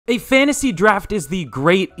A fantasy draft is the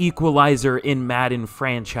great equalizer in Madden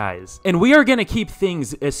franchise, and we are going to keep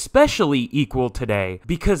things especially equal today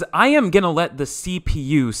because I am going to let the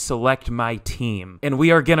CPU select my team, and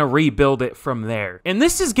we are going to rebuild it from there. And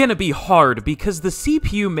this is going to be hard because the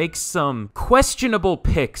CPU makes some questionable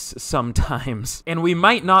picks sometimes, and we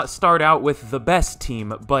might not start out with the best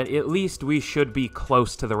team, but at least we should be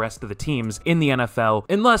close to the rest of the teams in the NFL,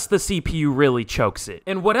 unless the CPU really chokes it.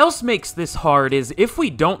 And what else makes this hard is if we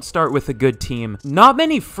don't start with a good team, not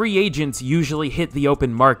many free agents usually hit the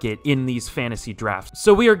open market in these fantasy drafts.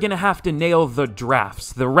 So we are going to have to nail the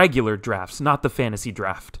drafts, the regular drafts, not the fantasy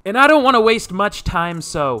draft. And I don't want to waste much time,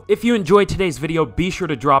 so if you enjoyed today's video, be sure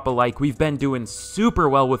to drop a like. We've been doing super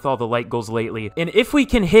well with all the like goals lately. And if we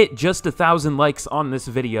can hit just 1,000 likes on this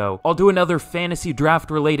video, I'll do another fantasy draft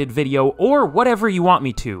related video or whatever you want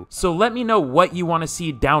me to. So let me know what you want to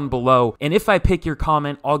see down below. And if I pick your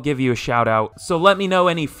comment, I'll give you a shout out. So let me know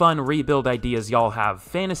any fun rebuild ideas y'all have,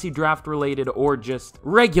 fantasy draft related or just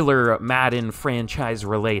regular Madden franchise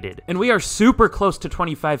related. And we are super close to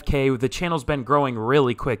 25k. The channel's been growing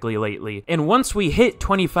really quickly lately. And once we hit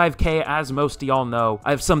 25k, as most of y'all know,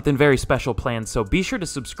 I have something very special planned. So be sure to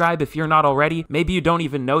subscribe if you're not already. Maybe you don't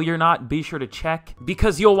even know you're not. Be sure to check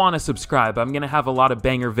because you'll want to subscribe. I'm going to have a lot of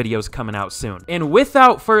banger videos coming out soon. And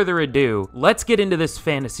without further ado, let's get into this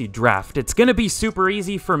fantasy draft. It's going to be super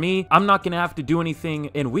easy for me. I'm not going to have to do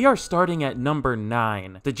anything. And we are starting at number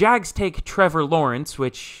 9. The Jags take Trevor Lawrence,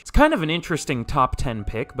 which is kind of an interesting top 10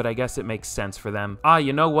 pick, but I guess it makes sense for them.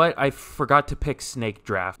 You know what? I forgot to pick snake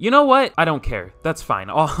draft. You know what? I don't care. That's fine.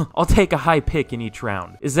 I'll take a high pick in each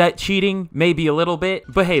round. Is that cheating? Maybe a little bit,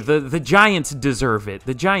 but hey, the Giants deserve it.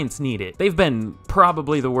 The Giants need it. They've been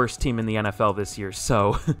probably the worst team in the NFL this year,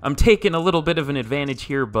 so I'm taking a little bit of an advantage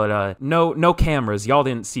here, but no cameras. Y'all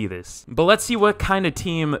didn't see this. But let's see what kind of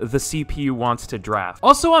team the CPU wants to draft.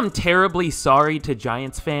 Also, I'm terribly sorry to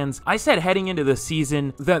Giants fans. I said heading into the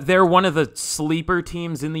season that they're one of the sleeper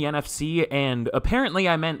teams in the NFC, and apparently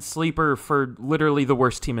I meant sleeper for literally the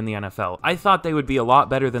worst team in the NFL. I thought they would be a lot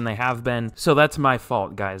better than they have been, so that's my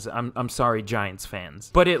fault, guys. I'm sorry, Giants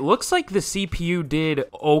fans. But it looks like the CPU did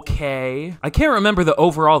okay. I can't remember the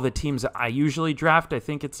overall the teams I usually draft. I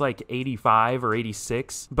think it's like 85 or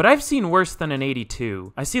 86, but I've seen worse than an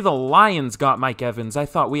 82. I see the Lions got Mike Evans. I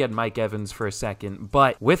thought we had Mike Evans for a second,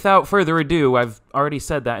 but without further ado, I've already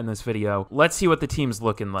said that in this video. Let's see what the team's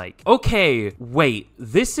looking like. Okay, wait,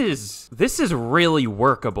 this is really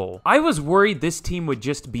workable. I was worried this team would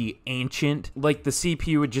just be ancient, like the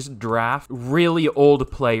CPU would just draft really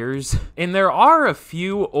old players, and there are a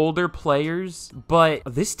few older players, but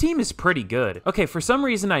this team is pretty good. Okay, for some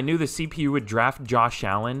reason I knew the CPU would draft Josh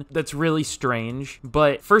Allen. That's really strange,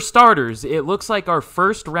 but for starters, it looks like our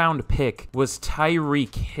first round pick was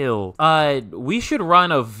Tyreek Hill. We should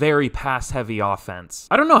run a very pass-heavy offense.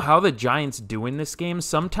 I don't know how the Giants do in this game.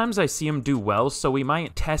 Sometimes I see them do well, so we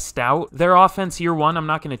might test out their offense year one. I'm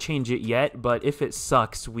not going to change it yet, but if it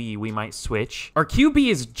sucks, we might switch. Our QB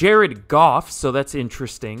is Jared Goff, so that's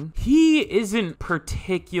interesting. He isn't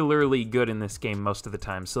particularly good in this game most of the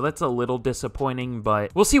time, so that's a little disappointing,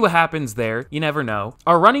 but we'll see what happens there. You never know.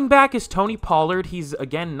 Our running back is Tony Pollard. He's,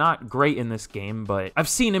 again, not great in this game, but I've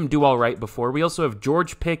seen him do all right before. We also have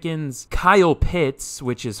George Pickens, Kyle Pitts,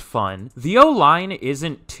 which is fun. The O-line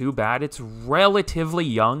isn't too bad. It's relatively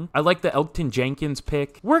young. I like the Elgton Jenkins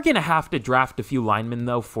pick. We're going to have to draft a few linemen,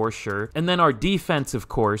 though, for sure. And then our defense, of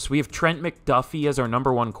course. We have Trent McDuffie as our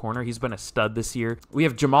 #1 corner. He's been a stud this year. We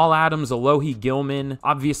have Jamal Adams, Alohi Gilman,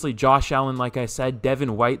 obviously Josh Allen, like I said,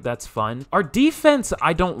 Devin White. That's fun. Our defense,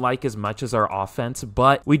 I don't like as much as our offense,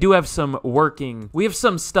 but we do have some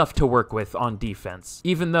stuff to work with on defense,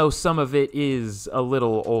 even though some of it is a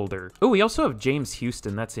little older. Oh, we also have James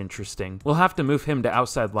Houston. That's interesting. We'll have to move him to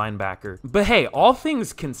outside linebacker. But hey, all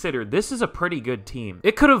things considered, this is a pretty good team.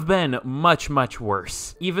 It could have been much, much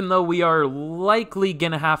worse, even though we are likely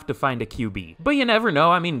gonna have to find a QB. But you never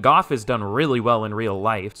know. I mean, Goff has done really well in real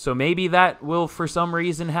life, so maybe that will, for some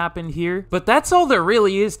reason, happen here. But that's all there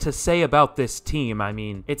really is to say about this team. I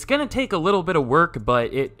mean, it's gonna take a little bit of work,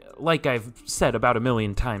 but like I've said about a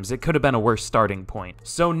million times, it could have been a worse starting point.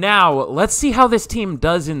 So now, let's see how this team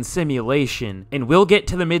does in simulation, and we'll get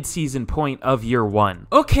to the midseason point of year one.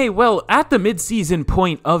 Okay, well, at the midseason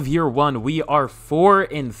point of year one, we are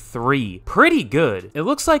 4-3. Pretty good. It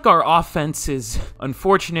looks like our offense is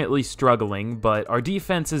unfortunately struggling, but our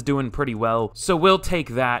defense is doing pretty well, so we'll take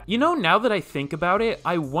that. You know, now that I think about it,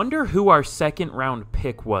 I wonder who our second round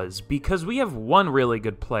pick was, because we have one really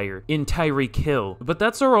good player in Tyreek Hill, but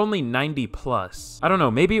that's our only 90 plus. I don't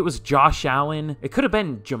know, maybe it was Josh Allen. It could have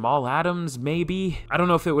been Jamal Adams, maybe. I don't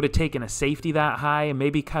know if it would have taken a safety that that high.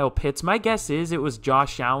 Maybe Kyle Pitts. My guess is it was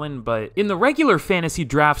Josh Allen, but in the regular fantasy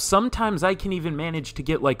draft, sometimes I can even manage to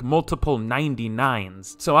get like multiple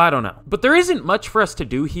 99s. So I don't know. But there isn't much for us to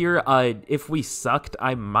do here. If we sucked,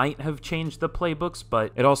 I might have changed the playbooks,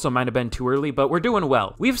 but it also might have been too early, but we're doing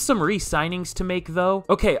well. We have some re-signings to make though.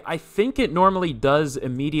 Okay, I think it normally does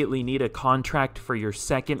immediately need a contract for your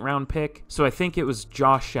second round pick. So I think it was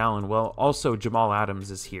Josh Allen. Well, also Jamal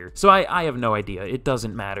Adams is here. So I have no idea. It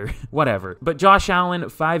doesn't matter. Whatever. But Josh Allen,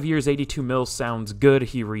 5 years, 82 mil sounds good.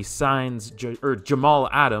 He re-signs. Jamal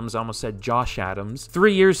Adams, I almost said Josh Adams.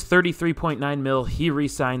 3 years, 33.9 mil. He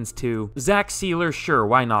re-signs too. Zach Sealer, sure,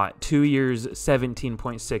 why not? 2 years,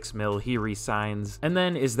 17.6 mil. He re-signs. And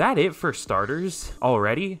then is that it for starters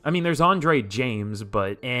already? I mean, there's Andre James,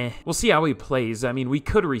 but we'll see how he plays. I mean, we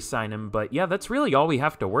could re-sign him, but yeah, that's really all we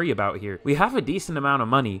have to worry about here. We have a decent amount of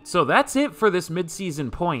money. So that's it for this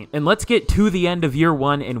midseason point. And let's get to the end of year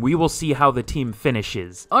one and we will see how the team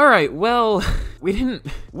finishes. All right, well,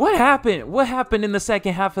 what happened? What happened in the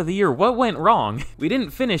second half of the year? What went wrong? We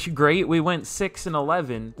didn't finish great. We went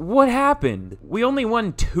 6-11. What happened? We only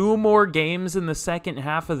won 2 more games in the second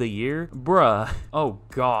half of the year? Bruh. Oh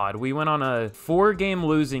God, we went on a 4-game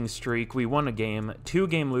losing streak. We won a game,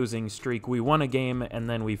 2-game losing streak. We won a game, and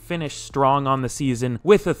then we finished strong on the season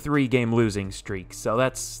with a 3-game losing streak. So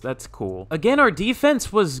that's cool. Again, our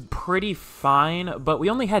defense was pretty fine, but we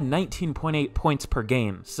only had 19.8 points per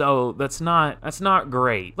game. So that's not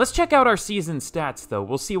great. Let's check out our season stats though.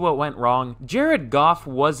 We'll see what went wrong. Jared Goff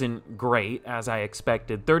wasn't great as I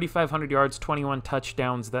expected. 3,500 yards, 21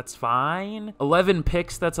 touchdowns. That's fine. 11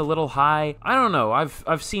 picks. That's a little high. I don't know.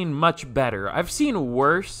 I've seen much better. I've seen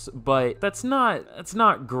worse, but that's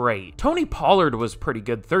not great. Tony Pollard was pretty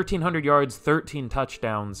good. 1,300 yards, 13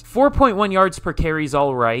 touchdowns. 4.1 yards per carry's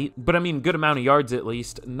all right, but I mean, good amount of yards at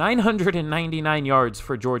least. 999 yards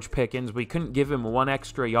for George Pickens. We couldn't give him 1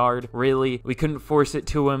 extra yard, really. We couldn't force it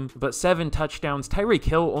to him, but 7 touchdowns. Tyreek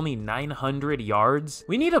Hill, only 900 yards.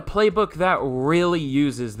 We need a playbook that really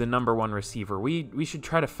uses the #1 receiver. We should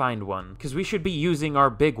try to find one, because we should be using our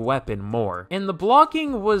big weapon more. And the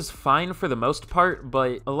blocking was fine for the most part,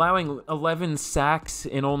 but allowing 11 sacks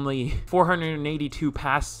in only 482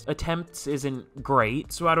 pass attempts isn't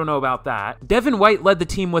great, so I don't know about that. Devin White led the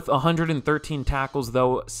team with 113 tackles,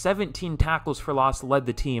 though. 17 tackles for loss led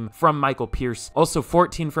the team from Michael Pierce. Also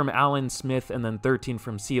 14 from Allen Smith, and then 13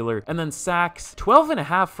 from Sealer. And then sacks,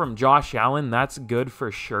 12.5 from Josh Allen. That's good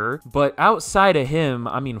for sure. But outside of him,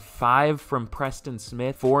 I mean, 5 from Preston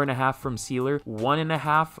Smith, 4.5 from Sealer,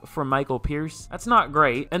 1.5 from Michael Pierce. That's not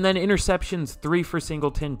great. And then interceptions, 3 for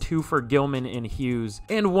Singleton, 2 for Gilman and Hughes,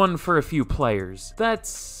 and 1 for a few players.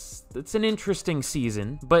 It's an interesting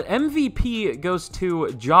season, but MVP goes to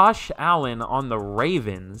Josh Allen on the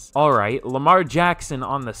Ravens. All right, Lamar Jackson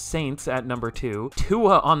on the Saints at #2.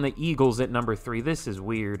 Tua on the Eagles at #3. This is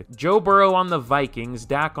weird. Joe Burrow on the Vikings.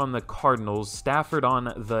 Dak on the Cardinals. Stafford on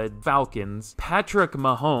the Falcons. Patrick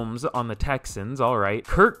Mahomes on the Texans. All right.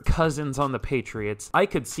 Kirk Cousins on the Patriots. I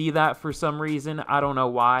could see that for some reason. I don't know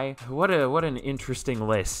why. What an interesting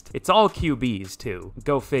list. It's all QBs too.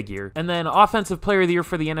 Go figure. And then Offensive Player of the Year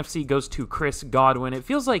for the NFC goes to Chris Godwin. It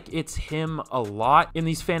feels like it's him a lot in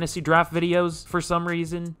these fantasy draft videos for some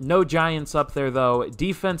reason. No Giants up there though.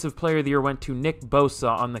 Defensive Player of the Year went to Nick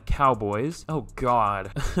Bosa on the Cowboys. Oh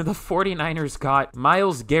God. The 49ers got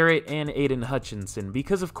Myles Garrett and Aiden Hutchinson,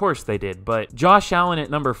 because of course they did, but Josh Allen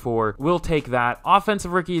at #4. We'll take that.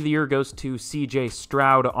 Offensive Rookie of the Year goes to CJ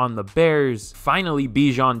Stroud on the Bears. Finally,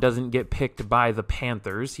 Bijan doesn't get picked by the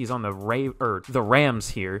Panthers. He's on the Rams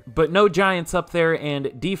here, but no Giants up there.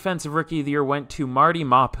 And Defensive Rookie of the Year went to Marty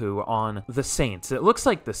Mapu on the Saints. It looks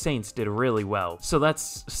like the Saints did really well, so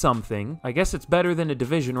that's something. I guess it's better than a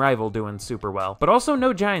division rival doing super well, but also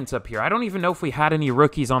no Giants up here. I don't even know if we had any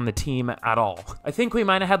rookies on the team at all. I think we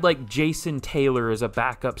might have had like Jason Taylor as a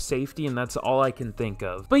backup safety, and that's all I can think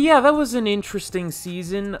of. But yeah, that was an interesting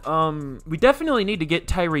season. We definitely need to get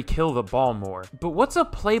Tyreek Hill the ball more, but what's a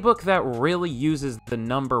playbook that really uses the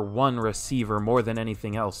 #1 receiver more than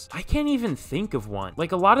anything else? I can't even think of one.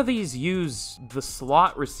 Like, a lot of these use the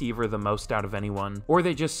slot receiver the most out of anyone, or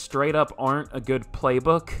they just straight up aren't a good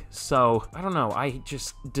playbook. So I don't know. I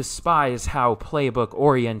just despise how playbook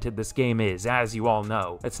oriented this game is, as you all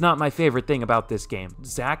know. It's not my favorite thing about this game.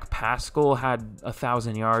 Zach Pascal had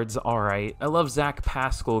 1,000 yards. All right. I love Zach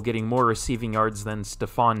Pascal getting more receiving yards than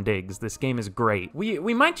Stephon Diggs. This game is great.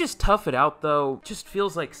 We might just tough it out though. Just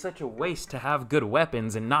feels like such a waste to have good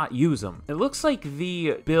weapons and not use them. It looks like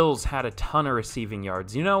the Bills had a ton of receiving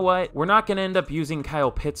yards. You know know what? We're not going to end up using Kyle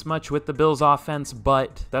Pitts much with the Bills offense,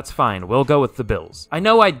 but that's fine. We'll go with the Bills. I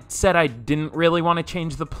know I said I didn't really want to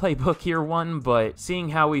change the playbook year one, but seeing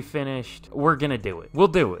how we finished, we're going to do it. We'll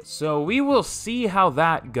do it. So we will see how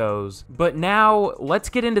that goes. But now let's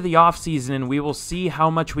get into the offseason and we will see how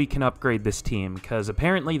much we can upgrade this team, because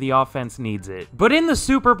apparently the offense needs it. But in the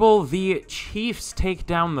Super Bowl, the Chiefs take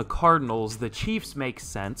down the Cardinals. The Chiefs make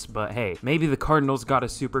sense, but hey, maybe the Cardinals got a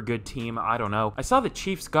super good team. I don't know. I saw the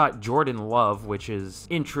Chiefs got Jordan Love, which is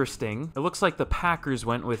interesting. It looks like the Packers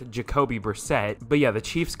went with Jacoby Brissett, but yeah, the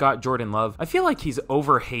Chiefs got Jordan Love. I feel like he's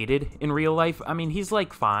overhated in real life. I mean, he's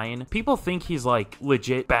like fine. People think he's like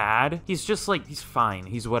legit bad. He's just like, he's fine.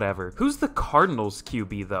 He's whatever. Who's the Cardinals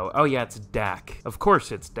QB though? Oh yeah, it's Dak. Of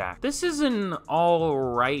course it's Dak. This is an all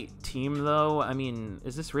right team though. I mean,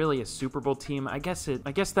 is this really a Super Bowl team? I guess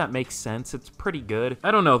that makes sense. It's pretty good.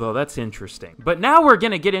 I don't know though. That's interesting. But now we're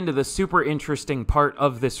gonna get into the super interesting part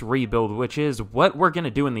of this rebuild, which is what we're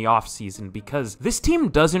gonna do in the offseason, because this team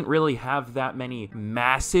doesn't really have that many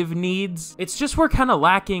massive needs. It's just we're kind of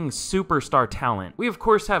lacking superstar talent. We of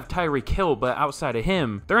course have Tyreek Hill, but outside of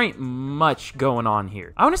him, there ain't much going on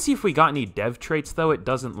here. I want to see if we got any dev traits though. It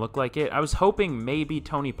doesn't look like it. I was hoping maybe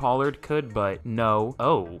Tony Pollard could, but no.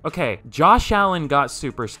 Oh, okay. Josh Allen got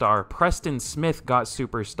superstar. Preston Smith got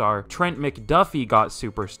superstar. Trent McDuffie got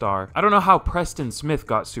superstar. I don't know how Preston Smith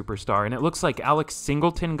got superstar, and it looks like Alex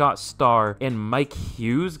Singleton got star and Mike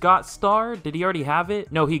Hughes got star. Did he already have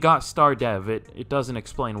it? No, he got star dev. It doesn't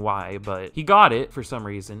explain why, but he got it for some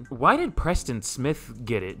reason. Why did Preston Smith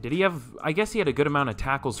get it? Did he have, I guess he had a good amount of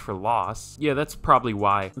tackles for loss. Yeah, that's probably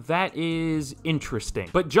why. That is interesting.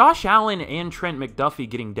 But Josh Allen and Trent McDuffie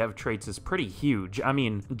getting dev traits is pretty huge. I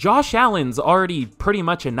mean, Josh Allen's already pretty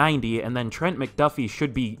much a 90, and then Trent McDuffie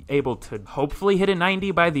should be able to hopefully hit a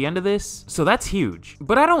 90 by the end of this. So that's huge.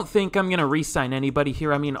 But I don't think I'm gonna re-sign anybody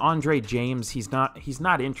here. I mean, Andre James, he's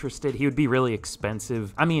not interested. He would be really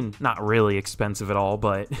expensive. I mean, not really expensive at all,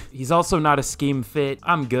 but he's also not a scheme fit.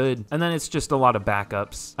 I'm good. And then it's just a lot of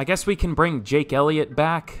backups. I guess we can bring Jake Elliott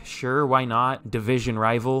back. Sure, why not? Division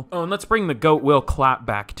rival. Oh, and let's bring the GOAT Will Clapp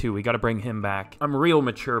back too. We gotta bring him back. I'm real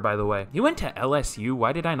mature, by the way. He went to LSU.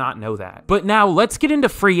 Why did I not know that? But now let's get into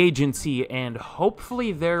free agency, and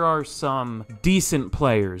hopefully there are some decent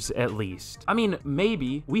players at least. I mean,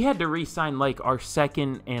 maybe we had to re-sign like our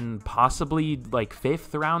second and possibly like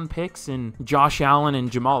 5th round picks in Josh Allen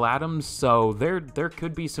and Jamal Adams, so there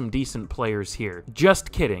could be some decent players here.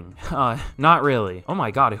 Just kidding. Not really. Oh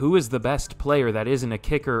my god, who is the best player that isn't a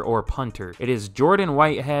kicker or punter? It is Jordan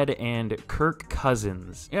Whitehead and Kirk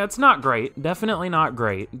Cousins. Yeah, it's not great. Definitely not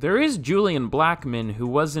great. There is Julian Blackmon, who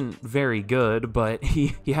wasn't very good, but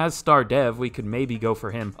he has star dev. We could maybe go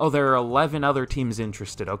for him. Oh, there are 11 other teams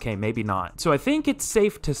interested. Okay, maybe not. So I think it's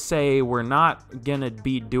safe to say we're not gonna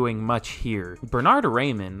be doing much here. Bernard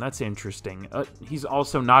Raymond, that's interesting. He's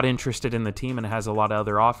also not interested in the team and has a lot of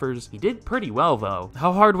other offers. He did pretty well though.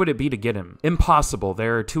 How hard would it be to get him? Impossible.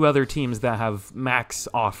 There are 2 other teams that have max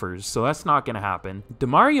offers, so that's not gonna happen.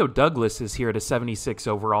 Demario Douglas is here at a 76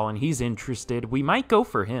 overall and he's interested. We might go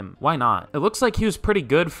for him. Why not? It looks like he was pretty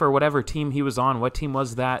good for whatever team he was on. What team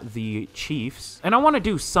was that? The Chiefs. And I want to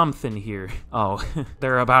do something here. Oh,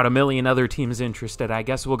 there are about a million other teams interested. I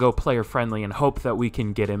guess we'll go player friendly and hope that we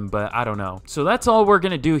can get him, but I don't know. So that's all we're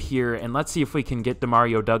gonna do here, and let's see if we can get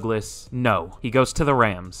Demario Douglas. No, he goes to the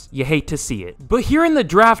Rams. You hate to see it. But here in the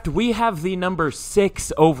draft, we have the number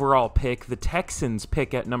 6 overall pick. The Texans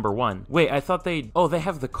pick at number 1. Wait, I thought they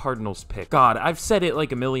have the Cardinals pick. God, I've said it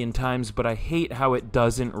like a million times, but I hate how it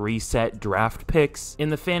doesn't reset draft picks. In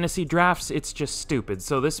the fantasy drafts, it's just stupid.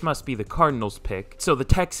 So this must be the Cardinals pick. So the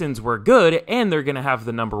Texans were good, and they're gonna have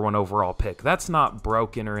the number 1 overall pick. That's not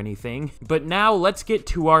broken or anything. But now let's get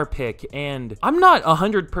to our pick, and I'm not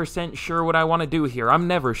 100% sure what I want to do here. I'm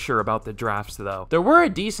never sure about the drafts though. There were a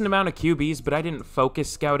decent amount of QBs, but I didn't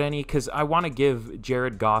focus scout any because I want to give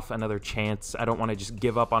Jared Goff another chance. I don't want to just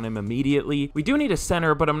give up on him immediately. We do need a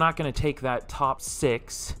center, but I'm not going to take that top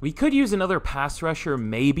 6. We could use another pass rusher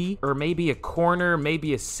maybe, or maybe a corner,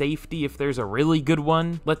 maybe a safety if there's a really good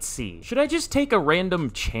one. Let's see. Should I just take a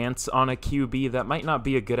random chance on a QB? That might not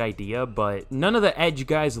be a good idea, but none of the edge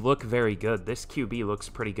guys look very good. This QB looks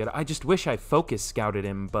pretty good. I just wish I focus scouted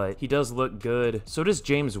him, but he does look good. So does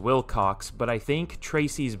James Wilcox, but I think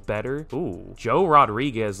Tracy's better. Ooh, Joe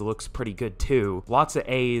Rodriguez looks pretty good too. Lots of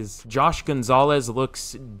A's. Josh Gonzalez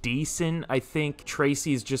looks decent. I think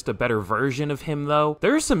Tracy's just a better version of him though.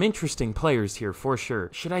 There are some interesting players here for sure.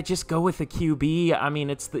 Should I just go with a QB? I mean,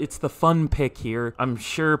 it's the fun pick here. I'm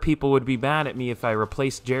sure people would be mad at me if I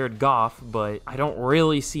replaced Jared Goff, but I don't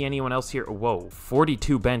really see anyone else here. Whoa,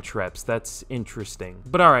 42 bench reps. That's That's interesting.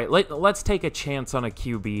 But all right, let's take a chance on a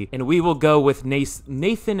QB, and we will go with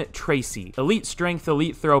Nathan Tracy. Elite strength,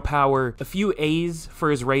 elite throw power, a few A's for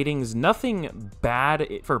his ratings. Nothing bad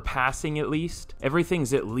for passing, at least.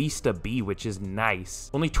 Everything's at least a B, which is nice.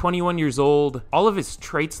 Only 21 years old. All of his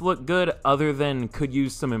traits look good, other than could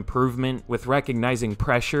use some improvement with recognizing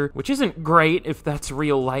pressure, which isn't great if that's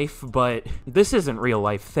real life, but this isn't real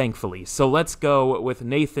life, thankfully. So let's go with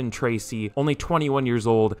Nathan Tracy, only 21 years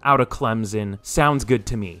old, out of Clemson. Sounds good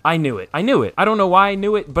to me. I knew it. I knew it. I don't know why I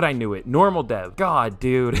knew it, but I knew it. Normal dev. God,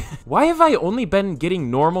 dude. Why have I only been getting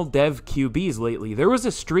normal dev QBs lately? There was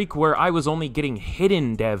a streak where I was only getting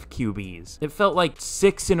hidden dev QBs. It felt like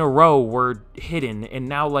 6 in a row were hidden, and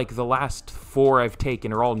now like the last 4 I've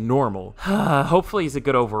taken are all normal. Hopefully he's a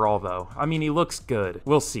good overall though. I mean, he looks good.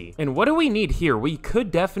 We'll see. And what do we need here? We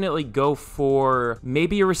could definitely go for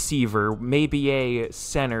maybe a receiver, maybe a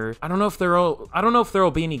center. I don't know if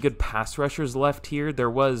there'll be any good pass rushers left here. There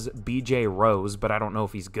was BJ Rose, but I don't know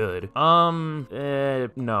if he's good.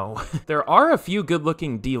 No. There are a few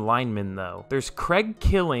good-looking D linemen though. There's Craig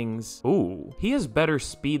Killings. Ooh, he has better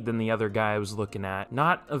speed than the other guy I was looking at.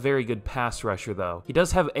 Not a very good pass rusher though. He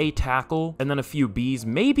does have a tackle and then a few B's,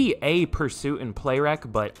 maybe a pursuit and play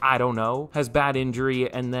rec, but I don't know. Has bad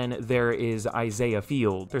injury, and then there is Isaiah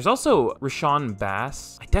Field. There's also Rashawn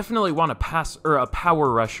Bass. I definitely want a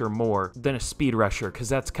power rusher more than a speed rusher, because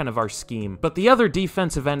that's kind of our scheme. But the other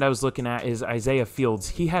defensive end I was looking at is Isaiah Fields.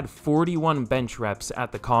 He had 41 bench reps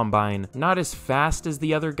at the combine. Not as fast as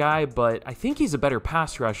the other guy, but I think he's a better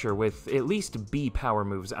pass rusher with at least B power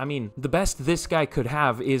moves. I mean, the best this guy could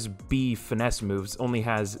have is B finesse moves, only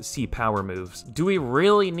has C power moves. Do we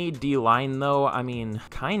really need D-line though? I mean,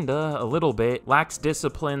 kinda, a little bit. Lacks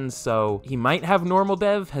discipline, so he might have normal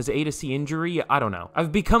dev, has A to C injury, I don't know.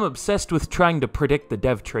 I've become obsessed with trying to predict the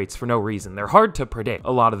dev traits for no reason. They're hard to predict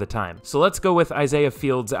a lot of the time. So let's go with Isaiah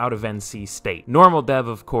Fields out of NC State. Normal dev,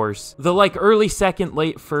 of course. The like early second,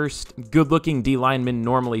 late first, good-looking D-linemen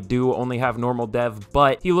normally do only have normal dev,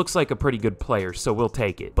 but he looks like a pretty good player, so we'll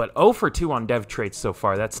take it. But 0 for 2 on dev traits so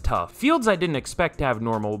far, that's tough. Fields I didn't expect to have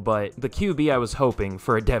normal, but the QB I was hoping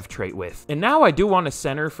for a dev trait with. And now I do want a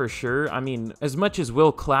center for sure. I mean, as much as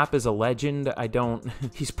Will Clapp is a legend,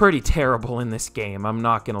 he's pretty terrible in this game, I'm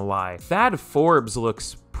not gonna lie. Thad Forbes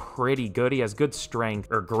looks pretty good. He has good strength,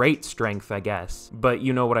 or great strength, I guess, but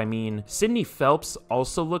you know what I mean. Sidney Phelps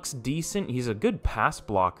also looks decent. He's a good pass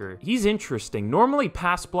blocker. He's interesting. Normally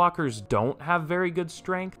pass blockers don't have very good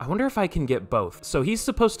strength. I wonder if I can get both. So he's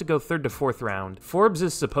supposed to go 3rd to 4th round. Forbes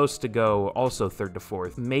is supposed to go also 3rd to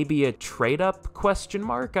 4th. Maybe a trade up question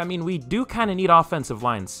mark? I mean, we do kind of need offensive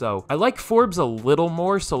lines, so I like Forbes a little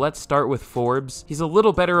more, so let's start with Forbes. He's a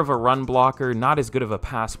little better of a run blocker, not as good of a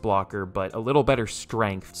pass blocker, but a little better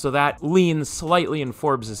strength. So that leans slightly in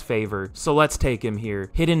Forbes' favor. So let's take him here.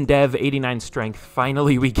 Hidden dev, 89 strength.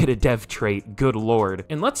 Finally, we get a dev trait. Good lord.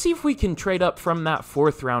 And let's see if we can trade up from that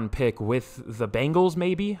 4th round pick with the Bengals,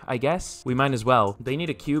 maybe, I guess. We might as well. They need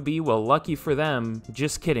a QB. Well, lucky for them.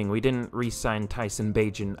 Just kidding. We didn't re-sign Tyson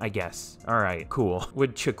Bagent, I guess. All right, cool.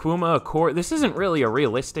 Would Chukwuma Okorie... This isn't really a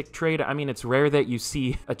realistic trade. I mean, it's rare that you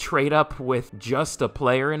see a trade up with just a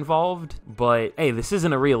player involved, but hey, this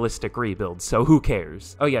isn't a realistic rebuild, so who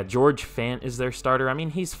cares? Oh yeah, George Fant is their starter. I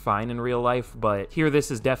mean, he's fine in real life, but here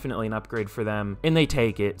this is definitely an upgrade for them, and they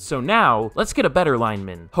take it. So now, let's get a better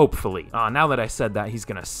lineman, hopefully. Now that I said that, he's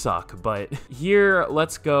gonna suck, but here,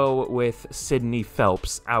 let's go with Sidney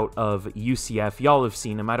Phelps out of UCF. Y'all have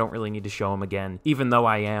seen him. I don't really need to show him again, even though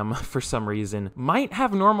I am, for some reason. Might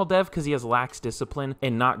have normal dev because he has lax discipline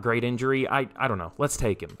and not great injury. I don't know. Let's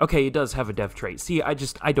take him. Okay, he does have a dev trait. See, I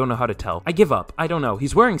don't know how to tell. I give up. I don't know.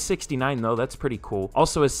 He's wearing 69 though. That's pretty cool.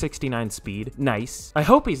 Also has 69 speed. Nice. I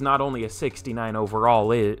hope he's not only a 69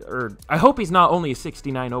 overall, I hope he's not only a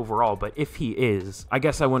 69 overall, but if he is, I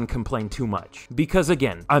guess I wouldn't complain too much. Because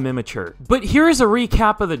again, I'm immature. But here's a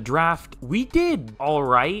recap of the draft. We did all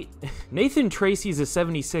right. Nathan Tracy's a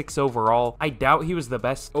 76 overall. I doubt he was the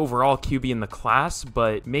best overall QB in the class,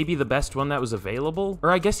 but maybe the best one that was available.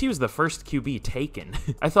 Or I guess he was the first QB taken.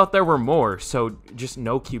 I thought there were more, so just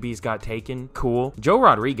no QBs got taken. Cool. Joe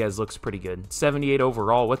Rodriguez looks pretty good. 78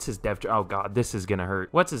 overall. What's his dev trait? Oh god, this is gonna hurt.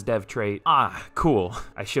 What's his dev trait? Cool.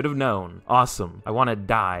 I should have known. Awesome. I want to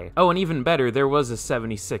die. Oh, and even better, there was a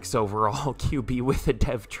 76 overall QB with a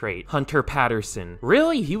dev trait. Hunter Patterson.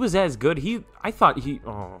 Really? He was as good? I thought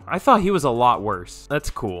he was a lot worse. That's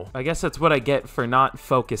cool. I guess that's what I get for not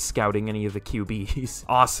focus scouting any of the QBs.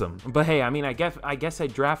 Awesome. But hey, I mean, I guess I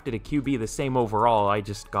drafted a QB the same overall. I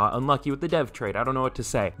just got unlucky with the dev trait. I don't know what to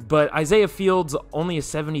say. But Isaiah Fields, only a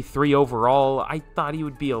 73 overall. I thought he he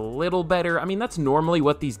would be a little better. I mean, that's normally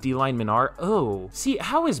what these D linemen are. Oh, see,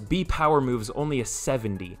 how is B power moves only a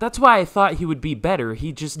 70? That's why I thought he would be better.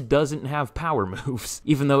 He just doesn't have power moves,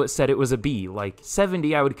 even though it said it was a B. Like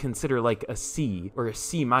 70, I would consider like a C or a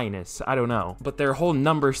C minus. I don't know. But their whole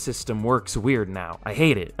number system works weird now. I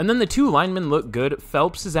hate it. And then the two linemen look good.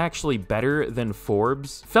 Phelps is actually better than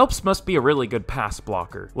Forbes. Phelps must be a really good pass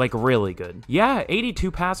blocker. Like really good. Yeah, 82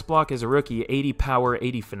 pass block as a rookie, 80 power,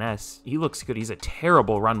 80 finesse. He looks good. He's a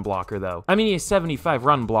terrible run blocker though. I mean, he has 75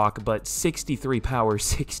 run block, but 63 power,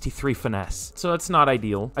 63 finesse. So that's not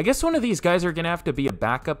ideal. I guess one of these guys are gonna have to be a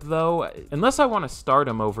backup though. Unless I want to start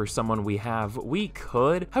him over someone we have, we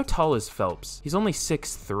could. How tall is Phelps? He's only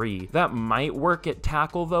 6'3". That might work at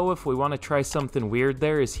tackle though if we want to try something weird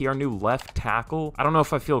there. Is he our new left tackle? I don't know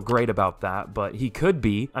if I feel great about that, but he could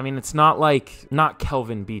be. I mean, it's not like, not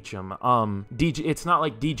Kelvin Beachum. It's not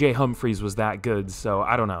like DJ Humphries was that good, so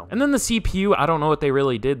I don't know. And then the CPU, I don't know what they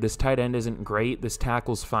really did. This tight end isn't great. This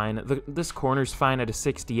tackle's fine. This corner's fine at a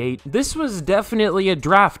 68. This was definitely a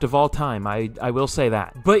draft of all time. I will say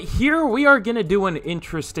that. But here we are gonna do an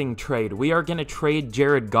interesting trade. We are gonna trade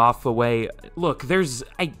Jared Goff away. Look,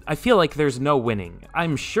 I feel like there's no winning.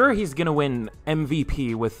 I'm sure he's gonna win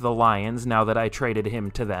MVP with the Lions now that I traded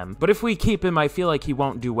him to them. But if we keep him, I feel like he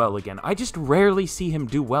won't do well again. I just rarely see him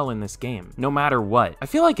do well in this game, no matter what. I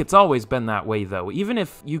feel like it's always been that way though. Even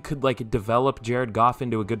if you could like develop Jared Goff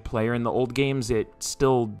into a good player in the old games,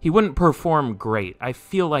 he wouldn't perform great. I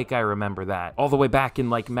feel like I remember that all the way back in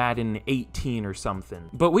like Madden 18 or something.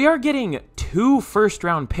 But we are getting 2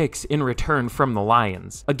 first-round picks in return from the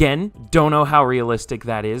Lions. Again, don't know how realistic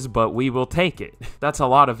that is, but we will take it. That's a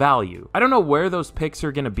lot of value. I don't know where those picks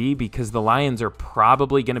are going to be because the Lions are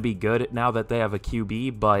probably going to be good now that they have a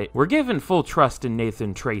QB, but we're given full trust in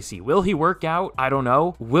Nathan Tracy. Will he work out? I don't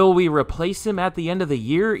know. Will we replace him at the end of the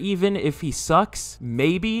year even if he sucks?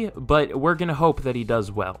 Maybe, but we're going to hope that he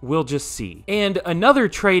does well. We'll just see. And another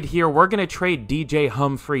trade here, we're going to trade DJ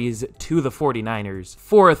Humphries to the 49ers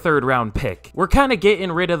for a 3rd-round pick. We're kind of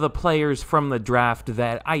getting rid of the players from the draft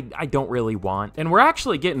that I don't really want, and we're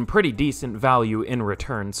actually getting pretty decent value in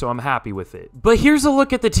return, so I'm happy with it. But here's a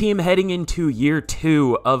look at the team heading into year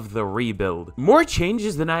 2 of the rebuild. More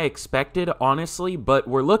changes than I expected, honestly, but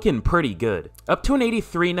we're looking pretty good. Up to an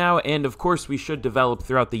 83 now, and of course we should develop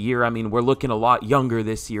throughout the year. I mean, we're looking a lot younger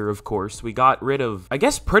this year, of course. We got rid of, I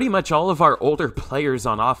guess, pretty much all of our older players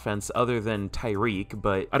on offense other than Tyreek,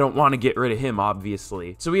 but I don't want to get rid of him,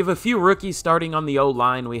 obviously. So we have a few rookies starting on the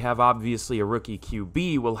O-line. We have obviously a rookie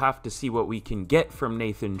QB. We'll have to see what we can get from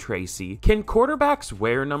Nathan Tracy. Can quarterbacks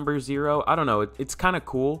wear number 0? I don't know. It's kind of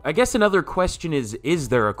cool. I guess another question is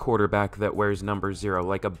there a quarterback that wears number 0,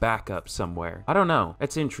 like a backup somewhere? I don't know.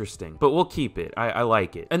 That's interesting, but we'll keep it. I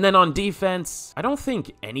like it. And then on defense, I don't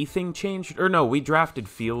think anything changed. Or no, we drafted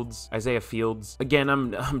Fields, Isaiah Fields. Again,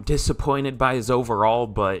 I'm disappointed by his overall,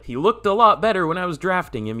 but he looked a lot better when I was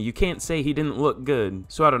drafting him. You can't say he didn't look good.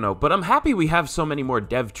 So I don't know, but I'm happy we have so many more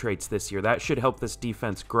dev traits this year. That should help this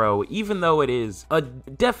defense grow, even though it is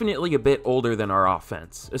definitely a bit older than our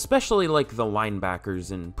offense, especially like the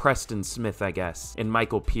linebackers and Preston Smith, I guess, and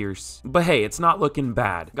Michael Pierce. But hey, it's not looking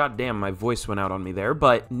bad. God damn, my voice went out on me there.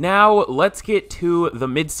 But now let's get to the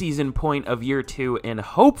midseason point of year 2, and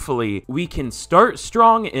hopefully we can start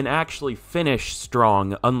strong and actually finish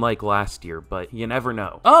strong, unlike last year, but you never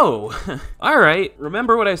know. Oh, all right.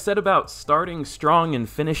 Remember what I said about starting strong and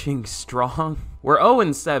finishing strong? We're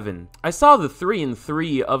 0-7. I saw the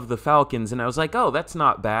 3-3 of the Falcons, and I was like, oh, that's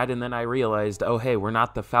not bad. And then I realized, oh, hey, we're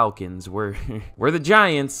not the Falcons. We're the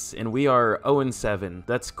Giants, and we are 0-7.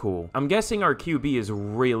 That's cool. I'm guessing our QB is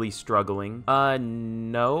really struggling.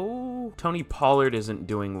 No. Tony Pollard isn't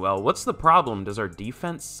doing well. What's the problem? Does our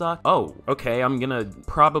defense suck? Oh, okay. I'm gonna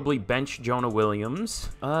probably bench Jonah Williams.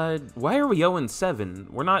 Why are we 0-7?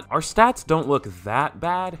 Our stats don't look that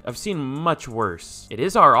bad. I've seen much worse. It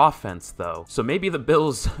is our offense, though. So maybe the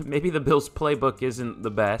Bills playbook isn't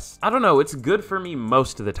the best. I don't know. It's good for me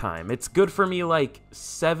most of the time. It's good for me like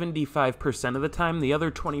 75% of the time. The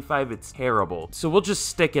other 25, it's terrible. So we'll just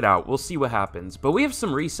stick it out. We'll see what happens. But we have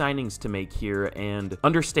some re-signings to make here, and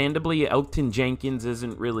understandably, Elgton Jenkins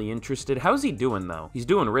isn't really interested. How's he doing, though? He's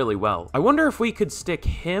doing really well. I wonder if we could stick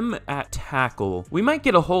him at tackle. We might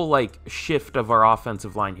get a whole, like, shift of our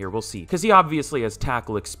offensive line here. We'll see. Because he obviously has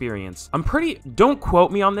tackle experience. Don't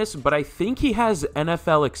quote me on this, but I think he has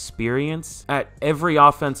NFL experience at every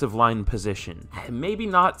offensive line position. Maybe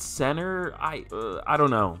not center, I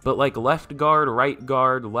don't know. But like left guard,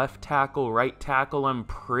 left tackle, right tackle, I'm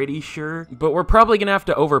pretty sure. But we're probably gonna have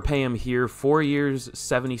to overpay him here. 4 years,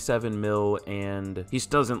 77 mil, and he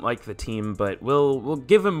just doesn't like the team, but we'll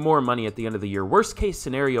give him more money at the end of the year. Worst case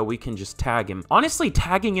scenario, we can just tag him. Honestly,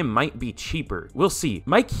 tagging him might be cheaper. We'll see.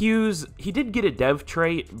 Mike Hughes, he did get a dev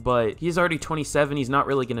trait, but he's already 27. He's not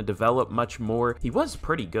really gonna develop much more. He was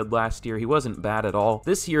pretty good last year. He wasn't bad at all.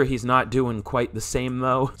 This year, he's not doing quite the same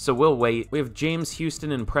though, so we'll wait. We have James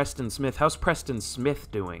Houston and Preston Smith. How's Preston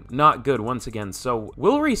Smith doing? Not good once again, so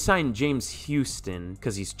we'll re-sign James Houston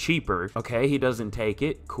because he's cheaper. Okay, he doesn't take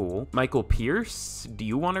it. Cool. Michael Pierce, do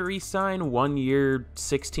you want to re-sign? 1 year,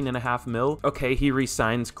 16.5 mil. Okay, he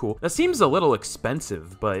re-signs. Cool. That seems a little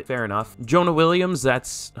expensive, but fair enough. Jonah Williams,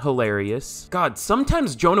 that's hilarious. God,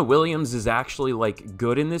 sometimes Jonah Williams is actually like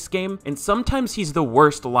good in this game, and sometimes he's the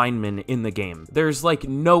worst lineman in the game. There's like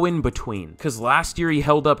no in between, because last year he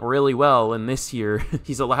held up really well, and this year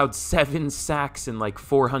he's allowed 7 sacks in like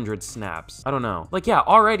 400 snaps. I don't know. Like, yeah,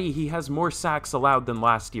 already he has more sacks allowed than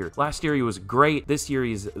last year. Last year he was great. This year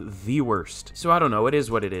he's the worst. So I don't know. It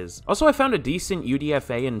is what it is. Also, I found a decent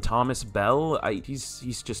UDFA in Thomas Bell.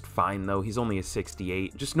 He's just fine though. He's only a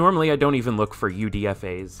 68. Just normally I don't even look for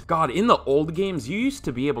UDFAs. God, in the old games, you used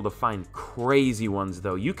to be able to find crazy ones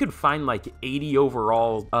though. You could find like 80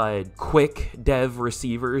 overall quick dev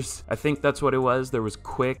receivers. I think that's what it was. There was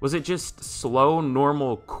quick. Was it just slow,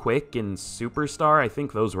 normal, quick, and superstar? I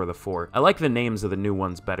think those were the 4. I like the names of the new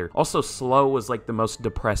ones better. Also, slow was like the most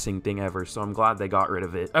depressing thing ever, so I'm glad they got rid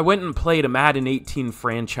of it. I went and played a Madden 18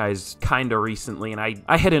 franchise kinda recently, and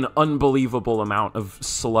I had an unbelievable amount of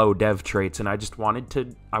slow dev traits, and I just wanted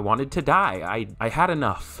to die. I had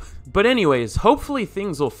enough. But anyways, hopefully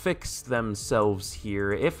things will fix themselves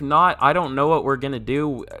here. If not, I don't know what we're gonna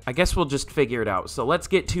do. I guess we'll just figure it out. So let's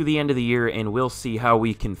get to the end of the year and we'll see how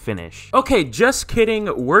we can finish. Okay, just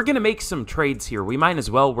kidding. We're gonna make some trades here. We might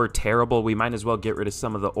as well. We're terrible. We might as well get rid of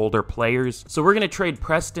some of the older players. So we're gonna trade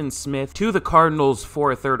Preston Smith to the Cardinals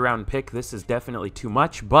for a 3rd round pick. This is definitely too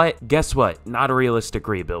much, but guess what? Not a realistic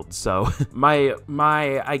rebuild. So my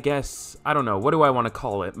I guess, I don't know. What do I want to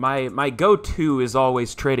call it? My go-to is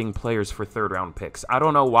always trading players for 3rd round picks. I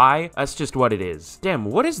don't know why. That's just what it is. Damn,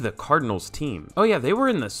 what is the Cardinals team? Oh yeah, they were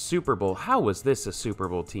in the Super Bowl. How was this a Super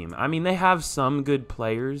Bowl team? I mean, they have some good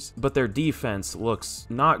players, but their defense looks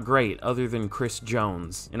not great other than Chris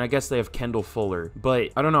Jones. And I guess they have Kendall Fuller. But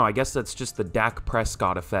I don't know. I guess that's just the Dak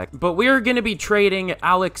Prescott effect. But we're going to be trading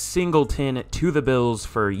Alex Singleton to the Bills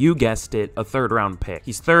for, you guessed it, a 3rd round pick.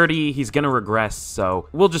 He's 30. He's going to regress, so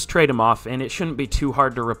we'll just trade him off, and it shouldn't be too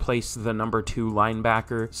hard to replace the number 2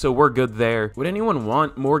 linebacker. So we're good there. Would anyone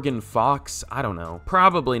want Morgan Fox? I don't know.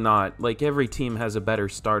 Probably not. Like, every team has a better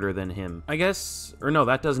starter than him. I guess, or no,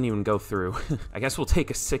 that doesn't even go through. I guess we'll take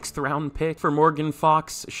a 6th round pick for Morgan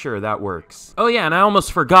Fox. Sure, that works. Oh yeah, and I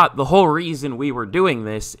almost forgot, the whole reason we were doing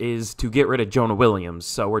this is to get rid of Jonah Williams.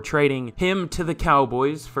 So we're trading him to the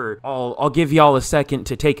Cowboys for, I'll give y'all a second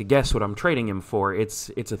to take a guess what I'm trading him for. It's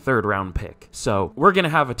a 3rd round pick. So we're gonna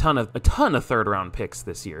have a ton of 3rd round picks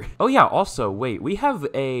this year. Oh yeah, also, wait, we have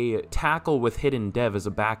a tackle with hidden dev as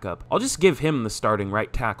a backup. I'll just give him the starting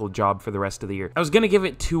right tackle job for the rest of the year. I was gonna give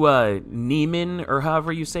it to Neiman, or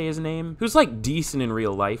however you say his name, who's like decent in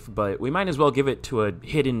real life, but we might as well give it to a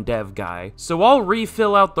hidden dev guy. So I'll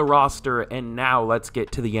refill out the roster, and now let's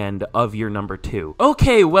get to the end of year number 2.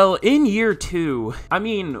 Okay, well, in year 2, I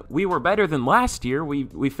mean, we were better than last year.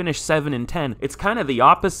 We finished 7-10. It's kind of the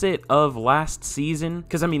opposite of last season,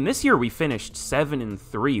 because I mean, this year we finished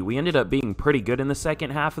 7-3. We ended up being pretty good in the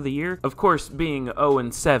second half of the year. Of course, being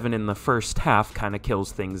 0-7 in the first half kind of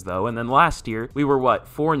kills things though. And then last year we were what,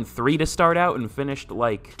 4-3 to start out and finished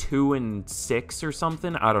like 2-6 or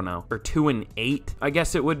something. I don't know, or 2-8, I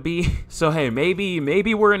guess it would be. So hey, maybe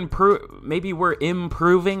we're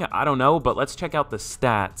improving. I don't know, but let's check out the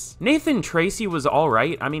stats. Nathan Tracy was all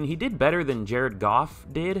right. I mean, he did better than Jared Goff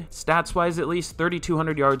did, stats wise at least.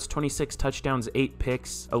 3,200 yards, 26 touchdowns, 8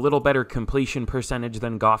 picks, a little better completion percentage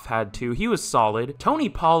than Goff had too. He was solid. Tony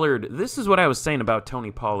Pollard, this is what I was saying about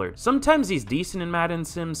Tony Pollard. Sometimes he's decent in Madden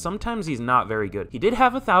Sims, sometimes he's not very good. He did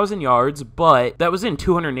have 1,000 yards, but that was in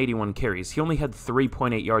 281 carries. He only had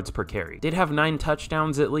 3.8 yards per carry. Did have 9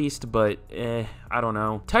 touchdowns at least, but I don't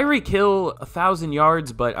know. Tyreek Hill, 1,000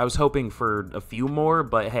 yards, but I was hoping for a few more,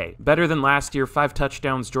 but hey, better than last year. 5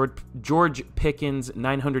 touchdowns. George Pickens,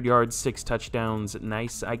 900 yards, 6 touchdowns.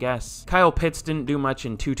 Nice, I guess. Kyle Pitts didn't do much,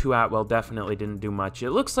 and Tutu Atwell definitely didn't do much.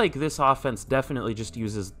 It looks like this offense definitely just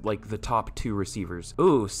Matthews as like the top 2 receivers.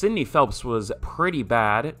 Ooh, Sidney Phelps was pretty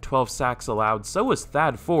bad. 12 sacks allowed. So was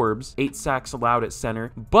Thad Forbes. 8 sacks allowed at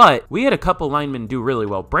center. But we had a couple linemen do really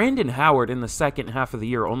well. Brandon Howard in the second half of the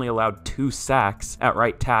year only allowed 2 sacks at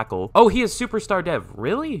right tackle. Oh, he is superstar dev.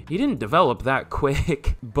 Really? He didn't develop that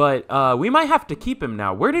quick. But we might have to keep him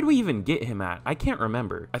now. Where did we even get him at? I can't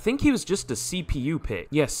remember. I think he was just a CPU pick.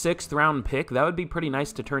 Yeah, 6th round pick. That would be pretty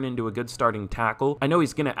nice to turn into a good starting tackle. I know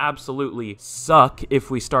he's going to absolutely suck if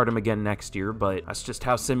we start him again next year, but that's just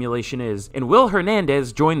how simulation is. And Will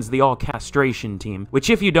Hernandez joins the all castration team, which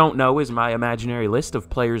if you don't know is my imaginary list of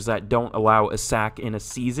players that don't allow a sack in a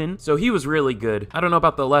season. So he was really good. I don't know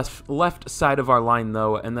about the left side of our line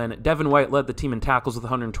though. And then Devin White led the team in tackles with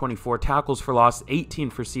 124, tackles for loss 18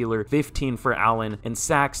 for Sealer, 15 for Allen, and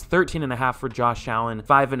sacks 13.5 for Josh Allen,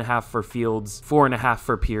 5.5 for Fields, 4.5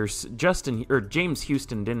 for Pierce. James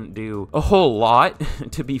Houston didn't do a whole lot,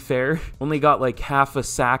 to be fair. Only got like half a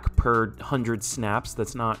sack per 100 snaps.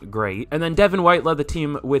 That's not great. And then Devin White led the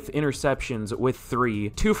team with interceptions with 3,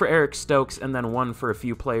 2 for Eric Stokes, and then 1 for a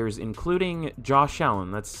few players, including Josh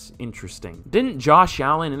Allen. That's interesting. Didn't Josh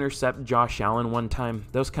Allen intercept Josh Allen one time?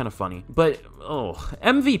 That was kind of funny. But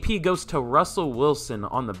MVP goes to Russell Wilson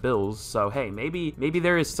on the Bills. So hey, maybe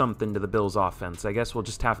there is something to the Bills offense. I guess we'll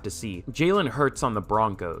just have to see. Jalen Hurts on the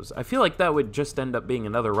Broncos. I feel like that would just end up being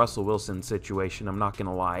another Russell Wilson situation. I'm not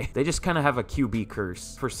gonna lie. They just kind of have a QB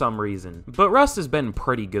curse for some reason. But Russ has been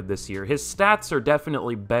pretty good this year. His stats are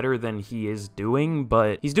definitely better than he is doing,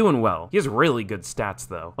 but he's doing well. He has really good stats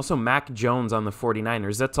though. Also, Mac Jones on the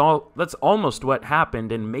 49ers. That's almost what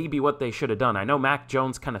happened and maybe what they should have done. I know Mac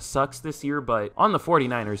Jones kind of sucks this year, but on the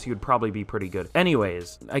 49ers, he would probably be pretty good.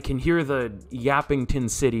 Anyways, I can hear the Yappington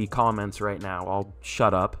City comments right now. I'll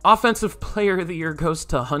shut up. Offensive Player of the Year goes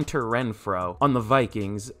to Hunter Renfrow on the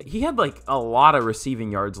Vikings. He had like a lot of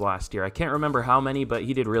receiving yards last year. I can't remember how many, but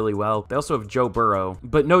he did really well. They also have Joe Burrow,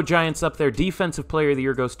 but no Giants up there. Defensive Player of the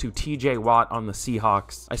Year goes to TJ Watt on the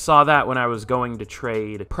Seahawks. I saw that when I was going to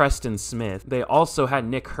trade Preston Smith. They also had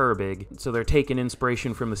Nick Herbig, so they're taking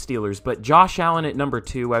inspiration from the Steelers. But Josh Allen at number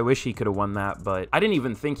 2, I wish he could have won that, but I didn't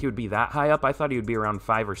even think he would be that high up. I thought he would be around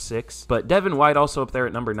 5 or 6. But Devin White also up there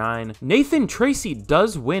at number 9. Nathan Tracy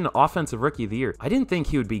does win Offensive Rookie of the Year. I didn't think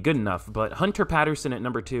he would be good enough, but Hunter Patterson at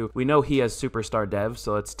number 2. We know he has superstar dev,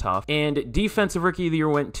 so that's tough. And Defensive Rookie of the Year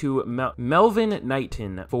went to Melvin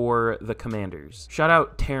Knighton for the Commanders. Shout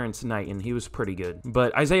out Terrence Knighton. He was pretty good.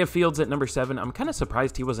 But Isaiah Fields at number 7. I'm kind of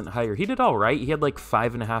surprised he wasn't higher. He did all right. He had like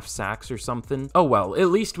 5.5 sacks or something. Oh well, at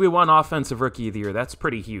least we won Offensive Rookie of the Year. That's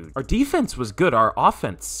pretty huge. Our defense was good. Our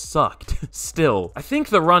offense sucked. Still, I think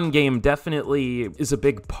the run game definitely is a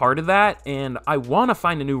big part of that, and I want to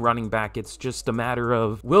find a new running back. It's just a matter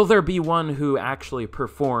of, will there be one who actually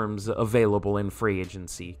performs available in free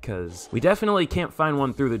agency? Because we definitely can't find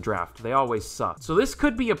one through the draft. They always suck. So this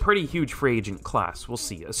could be a pretty huge free agent class. We'll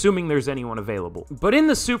see, assuming there's anyone available. But in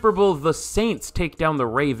the Super Bowl, the Saints take down the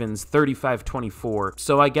Ravens 35-24.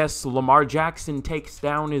 So I guess Lamar Jackson takes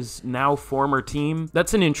down his now former team.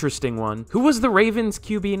 That's an interesting one. Who was the Ravens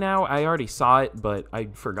QB now? I already saw it, but I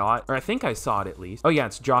forgot. Or I think I saw it at least. Oh yeah,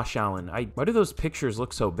 it's Josh Allen. Why do those pictures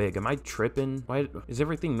look so big? Am I tripping? Why is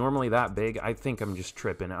everything normally that big? I think I'm just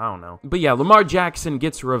tripping. I don't know. But yeah, Lamar Jackson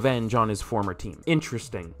gets revenge on his former team.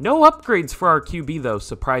 Interesting. No upgrades for our QB though,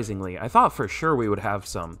 surprisingly. I thought for sure we would have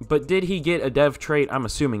some. But did he get a dev trait? I'm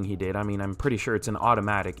assuming he did. I mean, I'm pretty sure it's an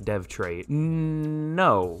automatic dev trait.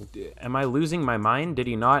 No. Am I losing my mind? Did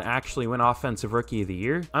he not actually win Offensive Rookie of the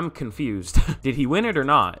Year? I'm confused. Did he win it or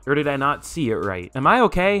not? Or did I not see it right? Am I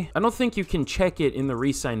okay? I don't think you can check it in the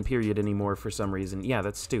re-sign period anymore for some reason. Yeah,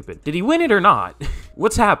 that's stupid. Did he win it or not?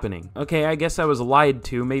 What's happening? Okay, I guess I was lied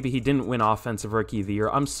to. Maybe he didn't win Offensive Rookie of the Year.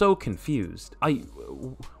 I'm so confused.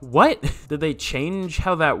 What? Did they change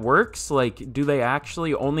how that works? Like, do they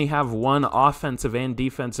actually only have one Offensive and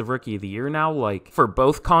Defensive Rookie of the Year now? Like, for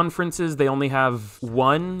both conferences, they only have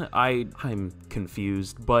one? I'm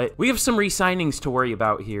confused, but we have some re-signings to worry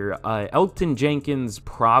about here. Elton Jenkins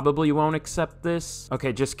probably won't accept this.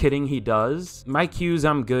 Okay, just kidding, he does. Mike Hughes,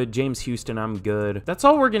 I'm good. James Houston, I'm good. That's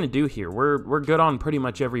all we're gonna do here. We're good on pretty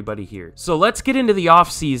much everybody here. So let's get into the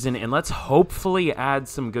offseason and let's hopefully add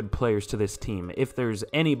some good players to this team if there's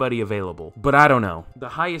anybody available. But I don't know. The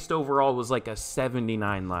highest overall was like a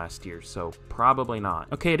 79 last year, so probably not.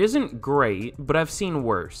 Okay, it isn't great, but I've seen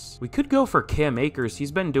worse. We could go for Cam Akers.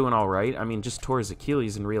 He's been doing all right. I mean, just tore his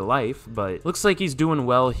Achilles in real life, but looks like he's doing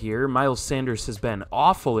well here. Miles Sanders has been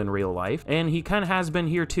awful in real life, and he kind of has been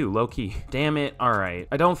here too, low-key. Damn it. All right.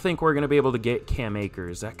 I don't think we're going to be able to get Cam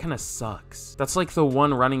Akers. That kind of sucks. That's like the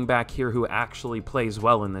one running back here who actually plays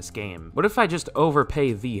well in this game. What if I just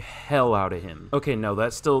overpay the hell hell out of him. Okay, no,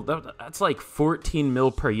 that's like 14 mil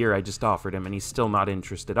per year I just offered him, and he's still not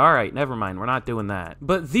interested. All right, never mind. We're not doing that.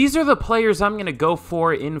 But these are the players I'm going to go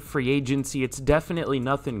for in free agency. It's definitely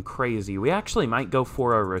nothing crazy. We actually might go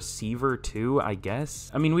for a receiver too, I guess.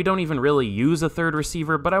 I mean, we don't even really use a third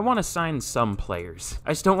receiver, but I want to sign some players.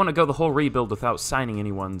 I just don't want to go the whole rebuild without signing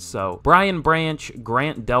anyone. So Brian Branch,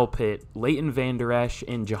 Grant Delpit, Leighton Vander Esch,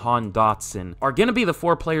 and Jahan Dotson are going to be the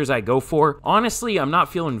 4 players I go for. Honestly, I'm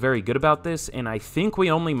not feeling very good about this, and I think we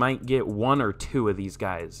only might get 1 or 2 of these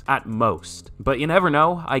guys at most. But you never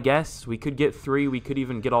know, I guess. We could get 3, we could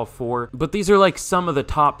even get all 4. But these are like some of the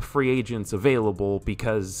top free agents available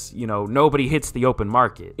because, you know, nobody hits the open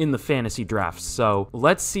market in the fantasy drafts. So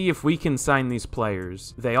let's see if we can sign these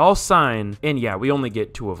players. They all sign, and yeah, we only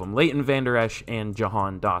get 2 of them, Leighton Vander Esch and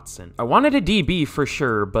Jahan Dotson. I wanted a DB for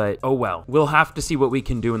sure, but oh well. We'll have to see what we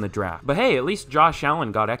can do in the draft. But hey, at least Josh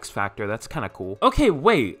Allen got X Factor. That's kind of cool. Okay,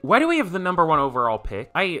 wait. Why do we have the number 1 overall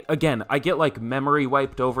pick? I get like memory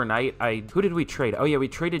wiped overnight. Who did we trade? Oh yeah, we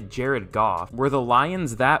traded Jared Goff. Were the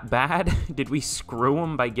Lions that bad? Did we screw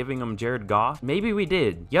them by giving them Jared Goff? Maybe we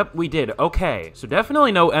did. Yep, we did. Okay, so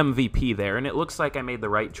definitely no MVP there, and it looks like I made the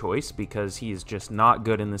right choice because he's just not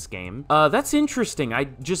good in this game. That's interesting. I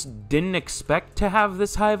just didn't expect to have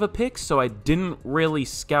this high of a pick, so I didn't really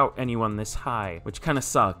scout anyone this high, which kind of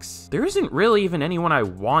sucks. There isn't really even anyone I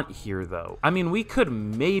want here, though. I mean, we could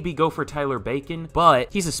maybe go for Tyler Bacon,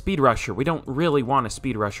 but he's a speed rusher. We don't really want a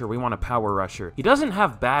speed rusher. We want a power rusher. He doesn't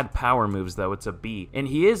have bad power moves, though. It's a B, and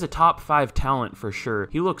he is a top 5 talent for sure.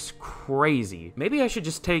 He looks crazy. Maybe I should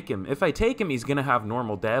just take him. If I take him, he's gonna have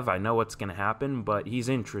normal dev. I know what's gonna happen, but he's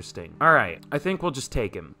interesting. All right, I think we'll just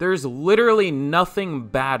take him. There's literally nothing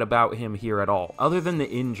bad about him here at all, other than the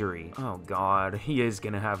injury. Oh God, he is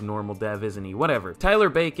gonna have normal dev, isn't he? Whatever. Tyler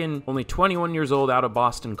Bacon, only 21 years old, out of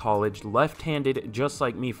Boston College, left-handed, just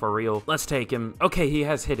like me for real. Let's take him. Okay, he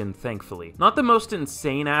has hidden, thankfully. Not the most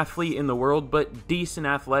insane athlete in the world, but decent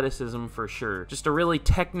athleticism for sure. Just a really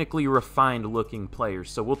technically refined looking player,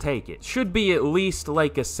 so we'll take it. Should be at least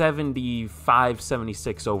like a 75,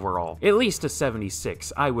 76 overall. At least a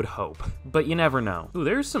 76, I would hope. But you never know. Ooh,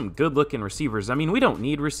 there's some good looking receivers. I mean, we don't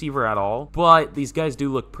need receiver at all, but these guys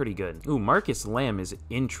do look pretty good. Ooh, Marcus Lamb is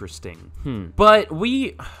interesting. But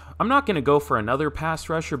I'm not going to go for another pass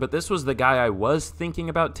rusher, but this was the guy I was thinking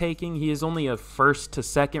about taking. He is only a 1st to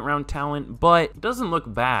 2nd round talent, but doesn't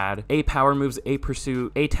look bad. A power moves, A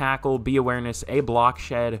pursuit, A tackle, B awareness, A block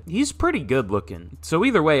shed. He's pretty good looking. So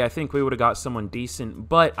either way, I think we would have got someone decent,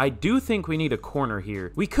 but I do think we need a corner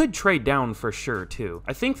here. We could trade down for sure too.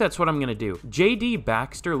 I think that's what I'm going to do. JD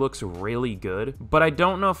Baxter looks really good, but I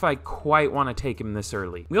don't know if I quite want to take him this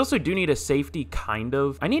early. We also do need a safety, kind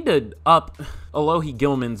of. I need to up Alohi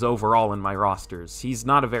Gilman's overall in my rosters. He's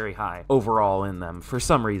not a very high overall in them for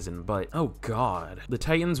some reason, but oh God. The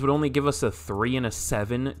Titans would only give us a 3 and a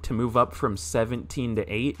 7 to move up from 17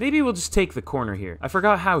 to 8. Maybe we'll just take the corner here. I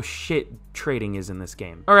forgot how shit trading is in this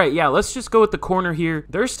game. All right, yeah, let's just go with the corner here.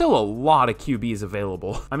 There's still a lot of QBs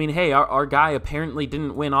available. I mean, hey, our guy apparently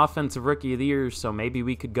didn't win Offensive Rookie of the Year, so maybe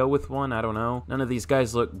we could go with one. I don't know. None of these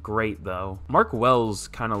guys look great, though. Mark Wells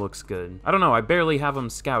kind of looks good. I don't know. I barely have him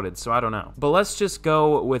scouted, so I don't know. But let's just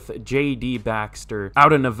go with JD Baxter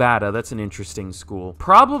out of Nevada. That's an interesting school.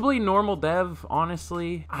 Probably normal dev,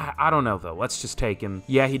 honestly. I don't know, though. Let's just take him.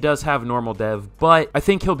 Yeah, he does have normal dev, but I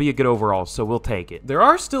think he'll be a good overall, so we'll take it. There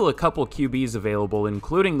are still a couple QBs available,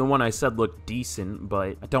 including the one I said looked decent,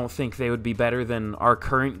 but I don't think they would be better than our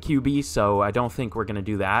current QB, so I don't think we're going to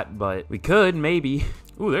do that, but we could, maybe.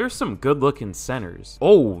 Ooh, there's some good-looking centers.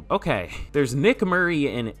 Oh, okay. There's Nick Murray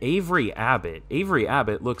and Avery Abbott. Avery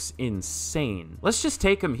Abbott looks insane. Let's just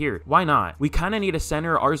take him here. Why not? We kind of need a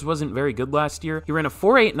center. Ours wasn't very good last year. He ran a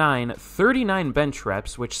 4.89, 39 bench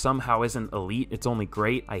reps, which somehow isn't elite. It's only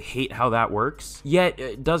great. I hate how that works. Yet,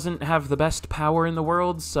 it doesn't have the best power in the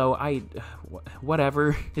world, so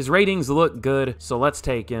whatever. His ratings look good, so let's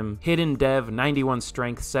take him. Hidden dev, 91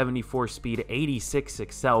 strength, 74 speed, 86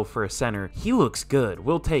 excel for a center. He looks good.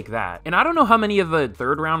 We'll take that. And I don't know how many of the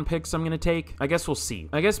 3rd round picks I'm going to take. I guess we'll see.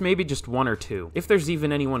 I guess maybe just 1 or 2, if there's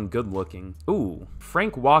even anyone good looking. Ooh,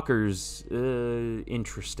 Frank Walker's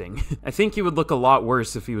interesting. I think he would look a lot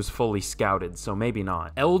worse if he was fully scouted, so maybe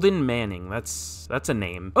not. Eldon Manning, that's a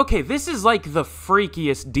name. Okay, this is like the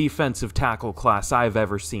freakiest defensive tackle class I've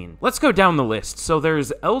ever seen. Let's go down the list. So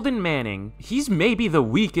there's Eldon Manning. He's maybe the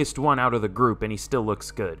weakest one out of the group, and he still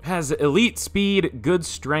looks good. Has elite speed, good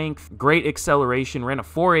strength, great acceleration, ran a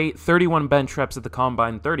 4.8, 31 bench reps at the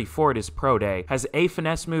combine, 34 at his pro day. Has A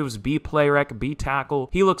finesse moves, B play rec, B tackle.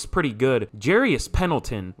 He looks pretty good. Jarius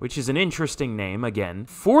Pendleton, which is an interesting name again.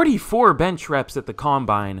 44 bench reps at the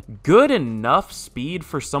combine. Good enough speed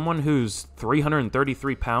for someone who's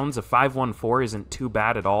 333 pounds. A 5.14 isn't too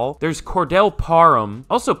bad at all. There's Cordell Parham.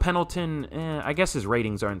 Also Pendleton, I guess his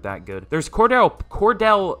ratings aren't that good. There's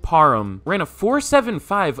Cordell Parham. Ran a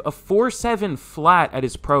 4.75, a 4.7 flat at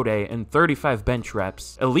his pro day, and 35 bench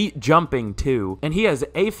reps. Elite jumping too. And he has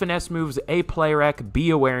A finesse moves, A play rec, B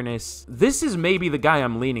awareness. This is maybe the guy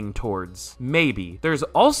I'm leaning towards. Maybe. There's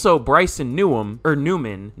also Bryson Newman.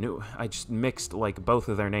 I just mixed like both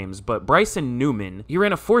of their names, but Bryson Newman. He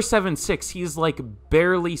ran a 4.76. He's like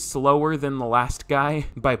barely slower than the last guy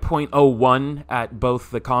by 0.01 at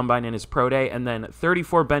both the combine and his pro day, and then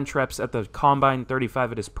 34 bench reps at the combine,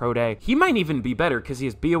 35 at his pro day. He might even be better because he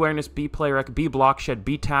has B awareness, B play rec, B block shed,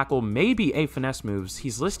 B tackle, maybe A finesse moves.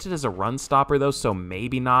 He's listed as a run stopper though, so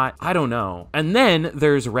maybe not. I don't know. And then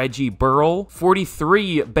there's Reggie Burrell,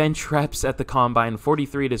 43 bench reps at the combine,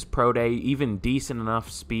 43 at his pro day, even decent enough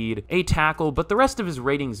speed. A tackle, but the rest of his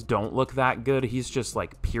ratings don't look that good. He's just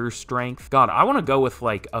like pure strength. God, I want to go with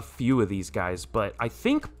like a few of these guys, but I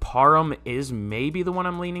think Parham is maybe the one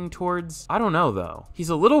I'm leaning towards. I don't know though. He's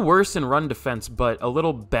a little worse in run defense, but a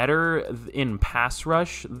little better in pass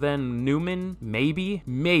rush than Newman. Maybe.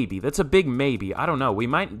 That's a big maybe. I don't know. We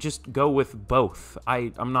might just go with both.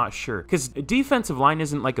 I'm not sure. Because defensive line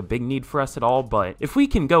isn't like a big need for us at all, but if we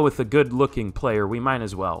can go with a good looking player, we might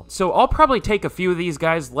as well. So I'll probably take a few of these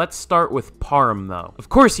guys. Let's start with Parham though. Of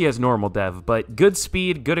course he has normal dev, but good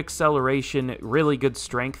speed, good acceleration, really good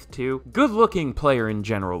strength too. Good looking player in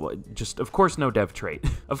general. Just of course no dev trait.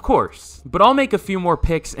 Of course. But I'll make a few more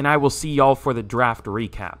picks and I will see y'all for the draft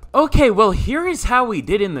recap. Okay, well here is how we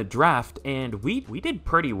did in the draft, and we did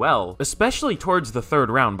pretty well, especially towards the third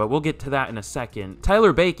round, but we'll get to that in a second.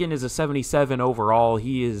 Tyler Bacon is a 77 overall.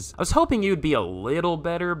 I was hoping he would be a little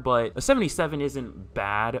better, but a 77 isn't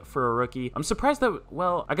bad for a rookie. I'm surprised that,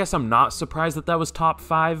 well, I guess I'm not surprised that that was top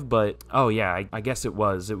 5, but oh yeah, I guess it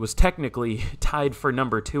was. It was technically tied for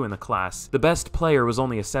number 2 in the class. The best player was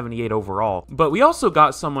only a 78 overall, but we also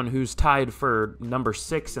got someone who's tied for number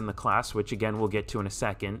 6 in the class, which again we'll get to in a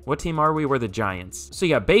second. What team are we? We're the Giants. So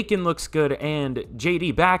yeah, Bacon looks good, and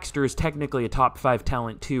JD Baxter is technically a top 5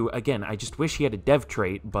 talent too. Again, I just wish he had a dev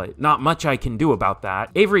trait, but not much I can do about that.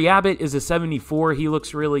 Avery Abbott is a 74. He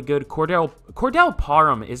looks really good. Cordell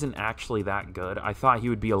Parham isn't actually that good. I thought he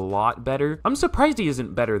would be a lot better. I'm surprised he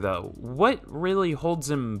isn't better though. What really holds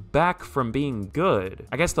him back from being good?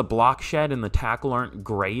 I guess the block shed and the tackle aren't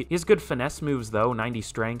great. He has good finesse moves though, 90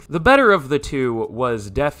 strength. The better of the two was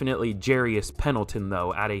definitely Jarius Pendleton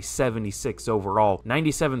though, at a 76 overall.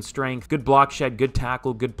 97 strength, good block shed, good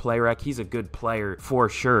tackle, good play rec. He's a good player for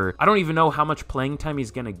sure. I don't even know how much playing time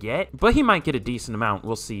he's gonna get, but he might get a decent amount.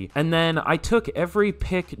 We'll see. And then I took every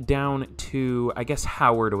pick down to, I guess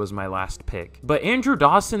Howard was my last pick. But Andrew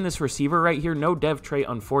Dawson, this receiver right here, no dev trait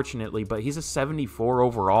unfortunately, but he's a 74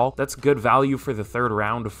 overall. That's good value for the third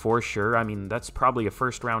round for sure. I mean, that's probably a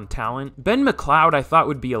first round talent. Ben McLeod I thought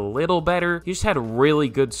would be a little better. He just had really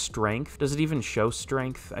good strength. Does it even show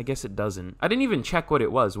strength? I guess it doesn't. I didn't even check what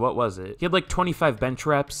it was. What was it? He had like 25 bench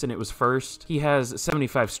reps and it was first. He has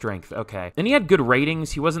 75 strength. Okay. And he had good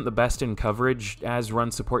ratings. He wasn't the best in coverage, as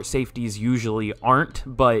run support safeties usually aren't,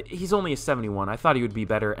 but he's only a 71. I thought he would be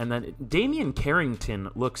better. And then Damian Carrington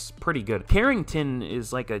looks pretty good. Carrington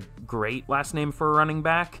is like a great last name for a running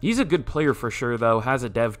back. He's a good player for sure though, has a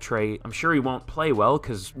dev trait. I'm sure he won't play well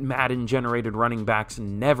because Madden generated running backs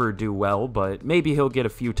never do well, but maybe he'll get a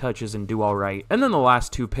few touches and do all right. And then the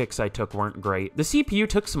last two picks I took weren't great. The CPU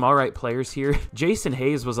took some all right players here. Jason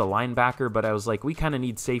Hayes was a linebacker, but I was like, we kind of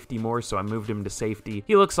need safety more, so I moved him to safety.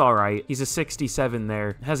 He looks all right. He's a 67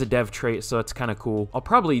 there, has a dev trait, so it's kind of cool. I'll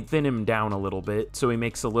probably thin him down a little bit so he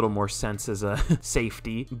makes a little more sense as a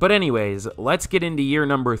safety. But anyways, let's get into year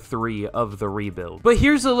number 3 of the rebuild. But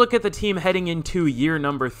here's a look at the team heading into year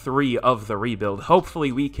number 3 of the rebuild.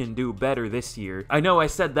 Hopefully we can do better this year. I know I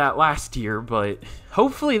said that last year, but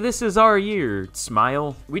hopefully this is our year.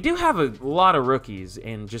 Smile. We do have a lot of rookies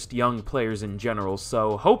and just young players in general,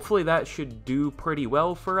 so hopefully that should do pretty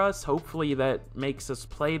well for us. Hopefully that makes us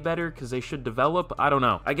play better because they should develop. I don't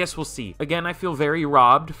know. I guess we'll see. Again, I feel very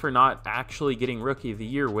robbed for not actually getting Rookie of the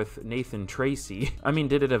Year with Nathan Tracy. I mean,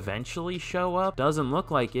 did it eventually show up? Doesn't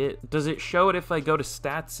look like it. Does it show it if I go to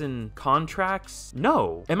stats and contracts?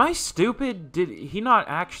 No. Am I stupid? Did he not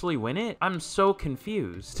actually win it? I'm so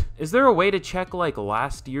confused. Is there a way to check like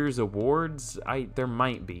last year's awards? There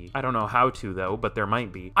might be. I don't know how to though, but there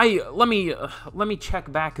might be. Let me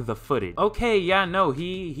check back the footage. footage. Okay, yeah, no,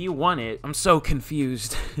 he won it. I'm so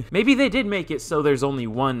confused. Maybe they did make it so there's only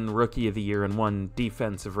one Rookie of the Year and one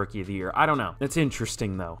Defensive Rookie of the Year. I don't know. It's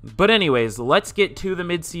interesting, though. But anyways, let's get to the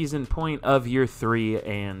midseason point of year 3,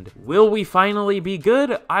 and will we finally be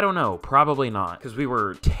good? I don't know. Probably not, because we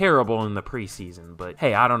were terrible in the preseason, but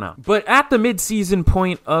hey, I don't know. But at the midseason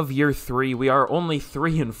point of year 3, we are only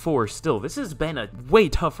 3-4 still. This has been a way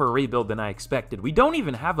tougher rebuild than I expected. We don't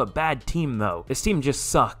even have a bad team, though. This team just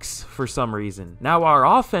sucks for some reason. Now our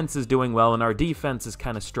offense is doing well, and our defense is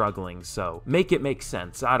kind of struggling, so make it make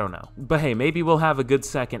sense. I don't know. But hey, maybe we'll have a good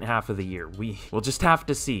second half of the year. We'll just have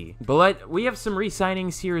to see. But we have some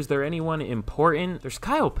re-signings here. Is there anyone important? There's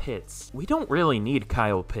Kyle Pitts. We don't really need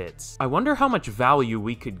Kyle Pitts. I wonder how much value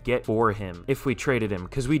we could get for him if we traded him,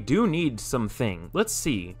 because we do need something. Let's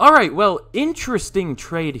see. All right, well, interesting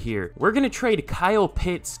trade here. We're going to trade Kyle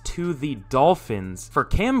Pitts to the Dolphins for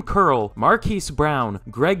Cam Curl, Marquise Brown,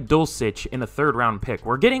 Greg Dulcich, and a 3rd-round pick.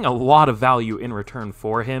 We're getting a lot of value in return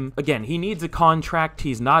for him. Again, he needs a contract.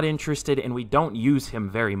 He's not interested, and we don't use him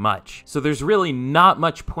very much. So there's really not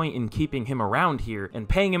much point in keeping him around here and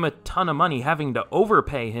paying him a ton of money, having to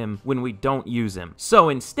overpay him when we don't use him. So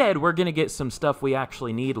instead, we're going to get some stuff we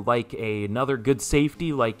actually need, like another good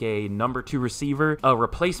safety, like a number 2 receiver, a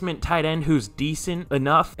replacement tight end who's decent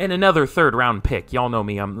enough, and another 3rd-round pick. Y'all know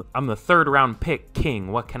me. I'm the 3rd-round pick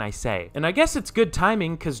king. What can I say? And I guess it's good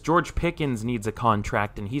timing because George Pickens needs a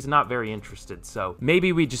contract, and he's not very interested. So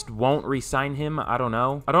maybe we just won't re-sign him. I don't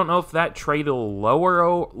know. I don't know if that trade will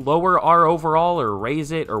lower our overall or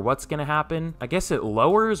raise it or what's going to happen. I guess it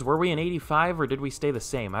lowers. Were we in 85 or did we stay the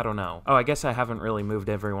same? I don't know. Oh, I guess I haven't really moved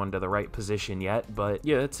everyone to the right position yet, but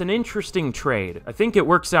yeah, it's an interesting trade. I think it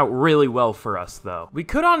works out really well for us, though. We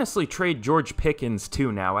could honestly trade George Pickens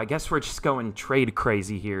too now. I guess we're just going trade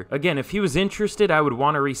crazy here. Again, if he was interested, I would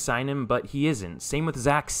want to re-sign him, but he isn't. Same with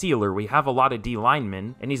Zach Sealer. We have a lot of D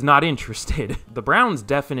linemen, and he's not interested. The Browns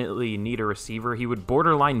definitely need a receiver. He would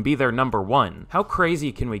borderline be their number 1. How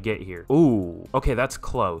crazy can we get here? Ooh, okay, that's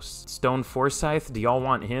close. Stone Forsythe, do y'all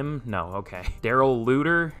want him? No, okay. Daryl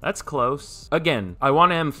Luter, that's close. Again, I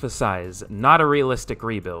want to emphasize, not a realistic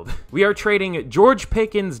rebuild. We are trading George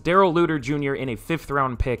Pickens, Daryl Luter Jr. in a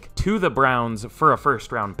 5th-round pick to the Browns for a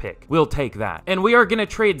 1st-round pick. We'll take that. And we are going to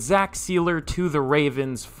trade Zach Sealer to the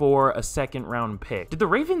Ravens for a 2nd-round pick. Did the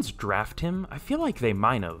Ravens draft him? I feel like they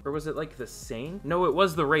might have. Or was it like the Saints? No, it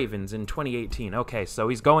was the Ravens in 2018. Okay, so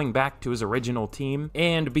he's going back to his original team.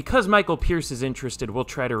 And because Michael Pierce is interested, we'll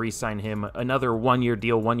try to re-sign him. Another 1-year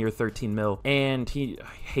deal, 1 year, 13 mil. And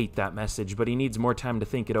I hate that message, but he needs more time to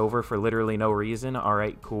think it over for literally no reason. All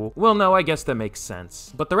right, cool. Well, no, I guess that makes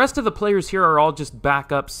sense. But the rest of the players here are all just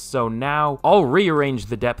backups, so now I'll rearrange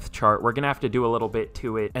the depth chart. We're gonna have to do a little bit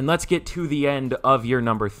to it. And let's get to the end of year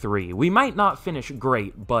number 3. We might not finish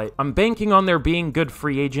great, but I'm banking on there being good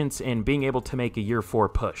free agents and being able to make a year 4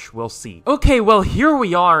 push. We'll see. Okay, well, here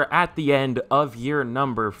we are at the end of year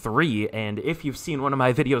number 3, and if you've seen one of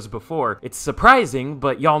my videos before, it's surprising,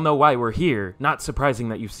 but y'all know why we're here. Not surprising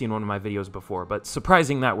that you've seen one of my videos before, but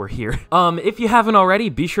surprising that we're here. If you haven't already,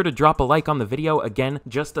 be sure to drop a like on the video. Again,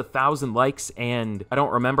 just 1,000 likes, and I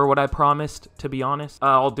don't remember what I promised, to be honest.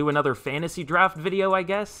 I'll do another fantasy draft video, I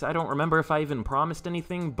guess. I don't remember if I even promised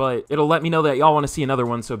anything, but it'll let me know that y'all want to see another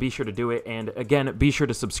one, so be sure to do it. And again, be sure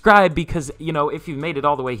to subscribe because, you know, if you've made it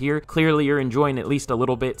all the way here, clearly you're enjoying at least a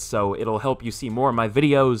little bit, so it'll help you see more of my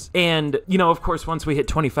videos. And, you know, of course, once we hit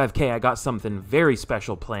 25K, I got something very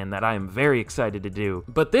special planned that I am very excited to do.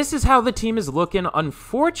 But this is how the team is looking.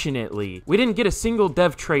 Unfortunately, we didn't get a single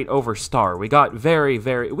dev trait over star. We got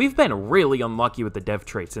we've been really unlucky with the dev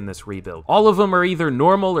traits in this rebuild. All of them are either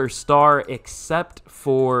normal or star, except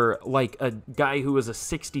for like a guy who was a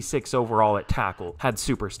 66 overall at tackle, had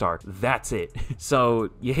superstar. That's it. So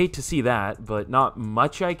you hate to see that, but not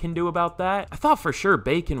much I can do about that. I thought for sure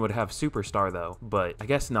Bacon would have superstar though, but I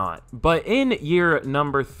guess not. But in year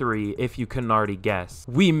number 3, if you couldn't already guess,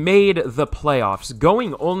 we made the playoffs,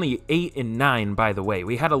 going only 8-9, by the way.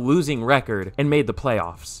 We had a losing record and made the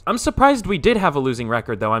playoffs. I'm surprised we did have a losing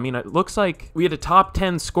record though. I mean, it looks like we had a top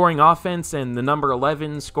 10 scoring offense and the number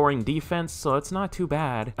 11 scoring defense, so it's not too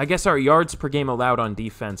bad. I guess our yards per game allowed on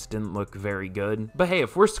defense didn't look very good. But hey,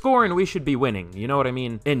 if we're scoring, we should be winning. You know what I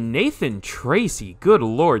mean? And Nathan Tracy, good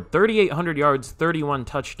lord, 3,800 yards, 31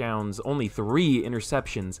 touchdowns, only 3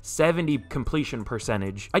 interceptions, 70 completion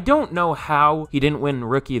percentage. I don't know how he didn't win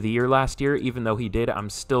Rookie of the Year last year, even though he did. I'm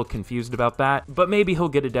still confused about that. But maybe he'll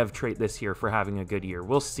get a dev trait this year for having a good year.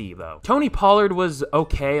 We'll see, though. Tony Pollard was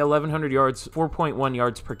okay, 1,100 yards, 4.1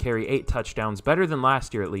 yards per carry, 8 touchdowns, better than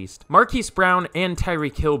last year at least. Marquise Brown and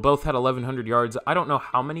Tyreek Hill both had 1,100 yards. I don't know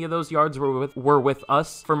how many of those yards were with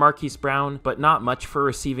us for Marquise Brown, but not much for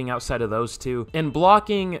receiving outside of those two. And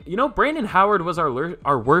blocking, you know, Brandon Howard was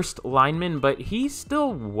our worst lineman, but he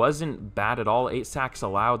still wasn't bad at all. 8 sacks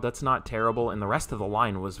allowed. That's not terrible. And the rest of the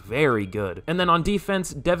line was very good. And then on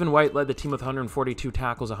defense, Devin White led the team with 142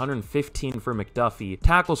 tackles, 115 for McDuffie.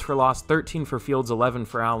 Tackles for loss, 13 for Fields, 11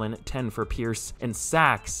 for Allen, 10 for Pierce. And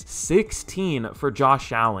sacks, 16 for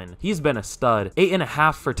Josh Allen. He's been a stud.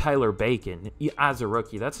 8.5 for Tyler Bacon as a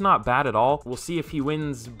rookie. That's not bad at all. We'll see if he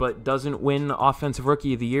wins but doesn't win Offensive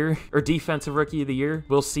Rookie of the Year or Defensive Rookie of the Year.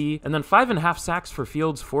 We'll see. And then 5.5 sacks for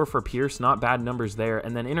Fields, 4 for Pierce. Not bad numbers there.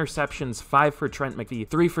 And then interceptions, 5 for Trent McDuffie,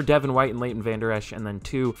 3 for Devin White and Leighton Vander Esch, and then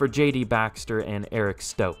 2 for JD Baxter and Eric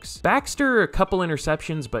Stokes. Baxter, a couple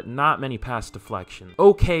interceptions, but not many pass deflections.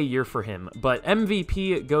 Okay year for him. But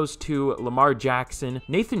MVP goes to Lamar Jackson.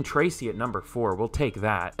 Nathan Tracy at number 4. We'll take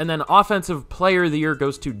that. And then Offensive Player of the Year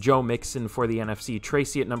goes to Joe Mixon for the NFC.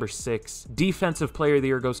 Tracy at number 6. Defensive Player of the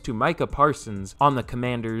Year goes to Micah Parsons on the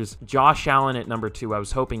Commanders. Josh Allen at number 2. I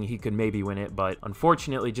was hoping he could maybe win it, but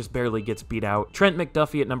unfortunately just barely gets beat out. Trent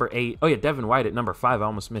McDuffie at number 8. Oh yeah, Devin White at number 5. I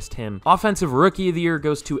almost missed him. Offensive Rookie of the Year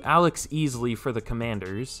goes to Alex Easley for the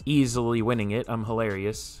Commanders. Easily winning it. I'm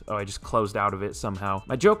hilarious. Oh, I just closed out of it somehow.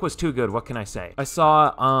 My joke was too good. What can I say? I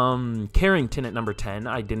saw Carrington at number 10.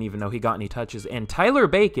 I didn't even know he got any touches. And Tyler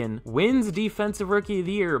Bacon wins Defensive Rookie of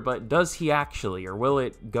the Year, but does he actually? Or will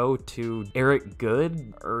it go to Eric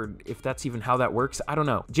Good? Or if that's even how that works, I don't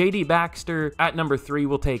know. JD Baxter at number 3.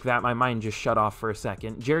 We'll take that. My mind just shut off for a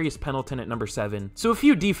second. Jarius Pendleton at number 7. So a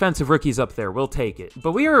few defensive rookies up there. We'll take it.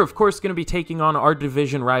 But we are, of course, going to be taking on our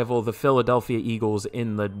division rival, the Philadelphia Eagles,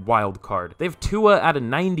 in the wild card. They have Tua at a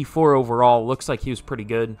 94 overall. Looks like he was pretty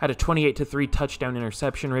good. Had a 28-3 touchdown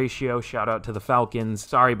interception ratio. Shout out to the Falcons.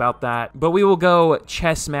 Sorry about that. But we will go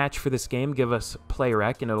chess match for this game. Give us play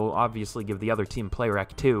rec, and it'll obviously give the other team play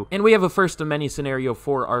rec too. And we have a first of many scenario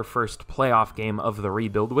for our first playoff game of the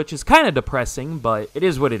rebuild, which is kind of depressing, but it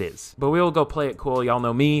is what it is. But we will go play it cool. Y'all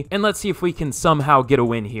know me. And let's see if we can somehow get a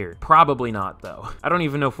win here. Probably not, though. I don't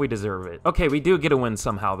even know if we deserve it. Okay, we do get a win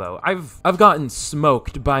somehow, though. I've gotten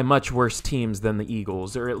smoked by much worse teams than the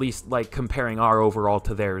Eagles, or at least like comparing our overall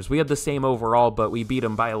to theirs. We had the same overall, but we beat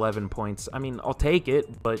them by 11 points. I mean, I'll take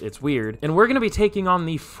it, but it's weird. And we're going to be taking on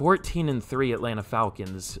the 14-3 Atlanta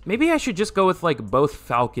Falcons. Maybe I should just go with like both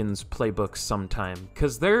Falcons playbooks sometime,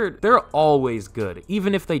 because they're always good.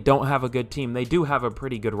 Even if they don't have a good team, they do have a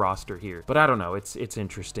pretty good roster here. But I don't know. It's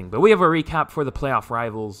interesting. But we have a recap for the playoff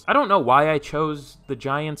rivals. I don't know why I chose the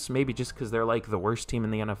Giants. Maybe just because they're like the worst team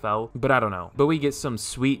in the NFL. But I don't know. But we get some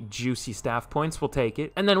sweet, juicy staff points. We'll take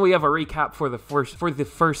it. And then we have a recap for the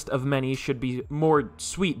first of many. Should be more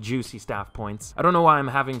sweet, juicy staff points. I don't know why I'm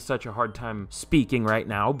having such a hard time speaking right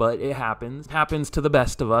now, but it happens. It happens to the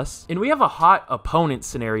best of us. And we have a hot opponent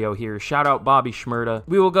scenario here. Shout out Bobby Schmurda.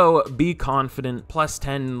 We will go be confident.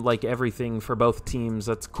 +10 like everything for both teams.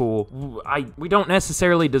 That's cool. We don't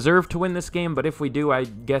necessarily deserve to win this game, but if we do, I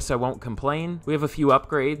guess I won't complain. We have a few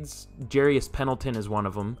upgrades. Jarius Pendleton is one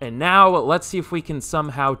of them. And now let's see if we can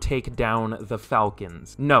somehow take down the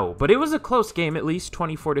Falcons. No, but it was a close game, at least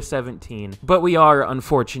 24-17. But we are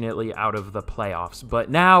unfortunately out of the playoffs. But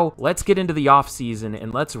now let's get into the offseason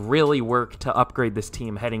and let's really work to upgrade this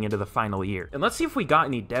team heading into the final year. And let's see if we got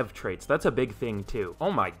any dev traits. That's a big thing too.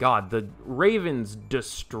 Oh my God, the Ravens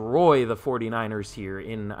destroy the 49ers here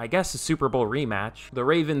in, I guess, a Super Bowl rematch. The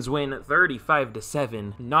Ravens win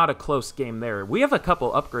 35-7. Not a close game there. We have a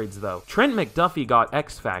couple upgrades though. Trent McDuffie got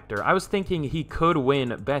X Factor. I was thinking he could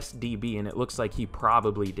win Best DB, and it looks like he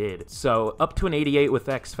probably did. So up to an 88 with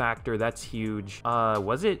X Factor. That's huge.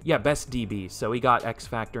 Was it? Yeah, Best DB. So he got X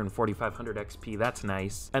Factor and 4,500 XP. That's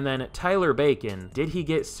nice. And then Tyler Bacon. Did he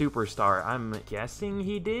get Superstar? I'm guessing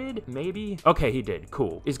he did. Maybe. Okay, he did.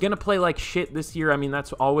 Cool. Is gonna play like shit this year. I mean,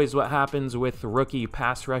 that's always what happens with rookie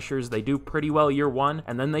pass rushers. They do pretty well year one,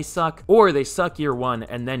 and then they suck, or they suck year one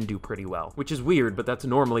and then do pretty well, which is weird, but that's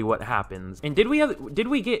normally what happens. And did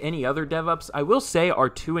we get any other dev ups? I will say our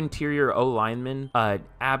 2 interior O linemen,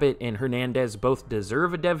 Abbott and Hernandez, both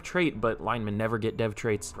deserve a dev trait, but linemen never get dev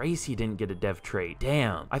traits. Gracie didn't get a dev trait.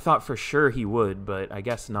 Damn. I thought for sure he would, but I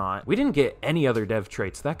guess not. We didn't get any other dev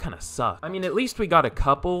traits. That kind of sucked. I mean, at least we got a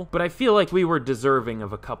couple, but I feel like we were deserving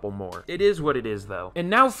of a couple more. It is what it is, though. And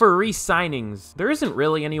now for re-signings. There isn't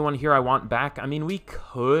really anyone here I want back. I mean, we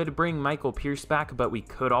could bring Michael Pierce back, but we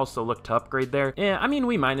could also look to upgrade there. Yeah, I mean,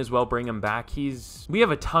 we might as well bring him back. We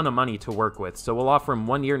have a ton of money to work with, so we'll offer him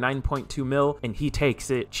 1 year, 9.2 mil, and he takes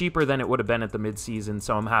it. Cheaper than it would have been at the midseason,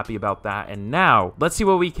 so I'm happy about that. And now, let's see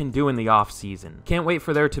what we can do in the offseason. Can't wait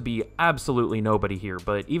for there to be absolutely nobody here,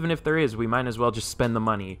 but even if there is, we might as well just spend the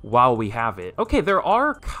money while we have it. Okay, there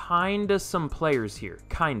are kinda some players here.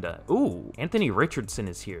 Kinda. Ooh, Anthony Richardson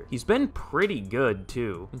is here. He's been pretty good,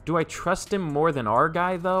 too. Do I trust him more than our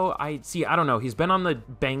guy, though? I don't know. He's been on the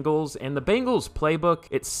Bengals, and the Bengals playbook,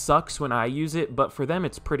 it sucks when I use it, but for them,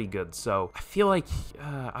 it's pretty good. So I feel like,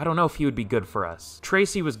 I don't know if he would be good for us.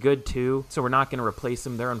 Tracy was good, too, so we're not going to replace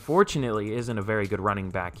him. There, unfortunately, isn't a very good running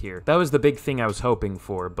back here. That was the big thing I was hoping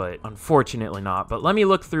for, but unfortunately not. But let me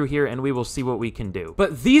look through here, and we will see what we can do.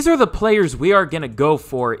 But these are the players we are going to go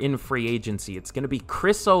for in free agency. It's going to be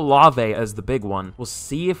Chris Olave as the big one. We'll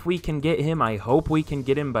see if we can get him. I hope we can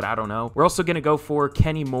get him, but I don't know. We're also going to go for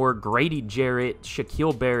Kenny Moore, Grady Jarrett,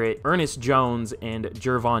 Shaquille Barrett, Ernest Jones, and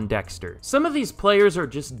Jervon Dexter. Some of these players are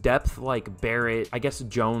just depth like Barrett. I guess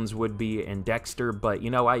Jones would be, and Dexter, but you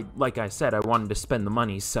know, like I said, I wanted to spend the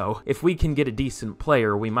money, so if we can get a decent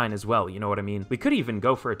player, we might as well, you know what I mean? We could even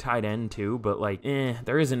go for a tight end too, but like,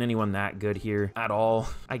 there isn't anyone that good here at all.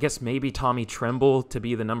 I guess maybe Tommy Tremble to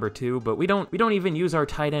be the number 2, but we don't even use our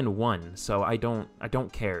tight end 1, so I don't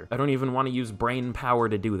care. I don't even want to use brain power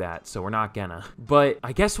to do that, so we're not gonna. But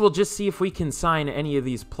I guess we'll just see if we can sign any of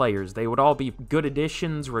these players. They would all be good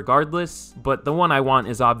additions regardless, but the one I want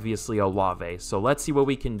is obviously Olave, so let's see what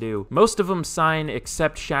we can do. Most of them sign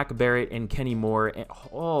except Shaq Barrett and Kenny Moore. And,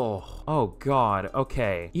 oh God,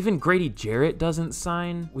 okay. Even Grady Jarrett doesn't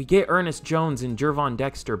sign. We get Ernest Jones and Jervon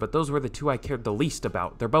Dexter, but those were the 2 I cared the least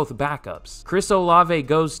about. They're both backups. Chris Olave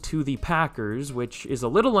goes to the Packers, which is a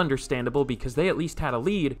little understandable because they at least had a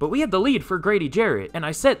lead, but we had the lead for Grady Jarrett, and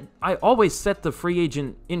I always set the free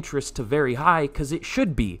agent interest to very high because it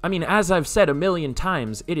should be. I mean, as I've said a million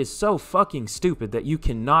times, it is so fucking stupid that you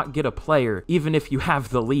cannot get a player even if you have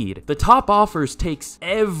the lead. The top offers takes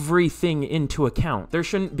everything into account. There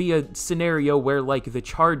shouldn't be a scenario where like the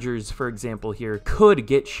Chargers, for example here, could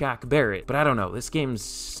get Shaq Barrett, but I don't know. This game's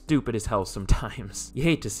stupid as hell sometimes. You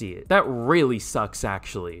hate to see it. That really sucks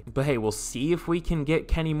actually. But hey, we'll see if we can get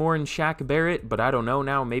Kenny Moore and Shaq Barrett, but I don't know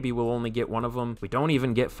now. Maybe we'll only get one of them. We don't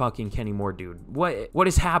even get fucking Kenny Moore, dude. What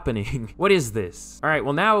is happening? What is this? All right,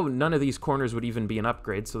 well now none of these corners would even be an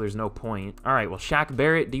upgrade, so there's no point. All right, well Shaq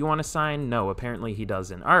Barrett, do you want to sign? No, apparently he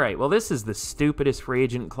doesn't. All right, well this is the stupidest free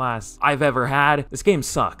agent class I've ever had. This game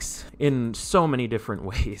sucks in so many different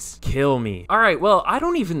ways. Kill me. All right, well I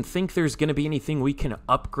don't even think there's gonna be anything we can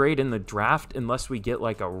upgrade in the draft unless we get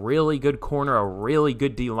like a really good corner, a really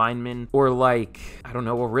good D lineman, or like, I don't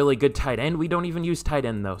know, a really good tight end. We don't even use tight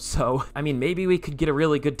end though, so I mean maybe we could get a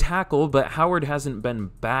really good tackle, but Howard hasn't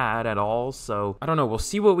been bad at all, so I don't know. We'll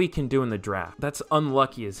see what we can do in the draft. That's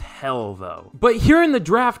unlucky as hell though. But here in the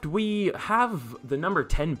draft we have the number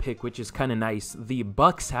 10 pick, which is kind of nice. The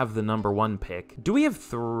Bucks have the number 1 pick. Do we have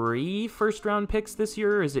 3 first-round picks this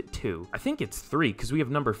year, or is it 2? I think it's 3 because we have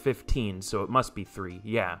number 15, so it must be 3.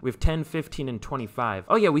 Yeah, we have 10, 15, and 25.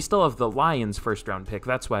 Oh yeah, we still have the Lions first-round pick.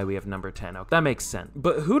 That's why we have number 10. Okay, that makes sense.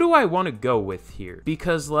 But who do I want to go with here?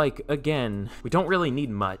 Because like, again, we don't really need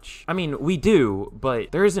much. I mean, we do,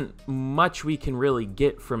 but there isn't much we can really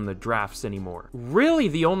get from the drafts anymore. Really,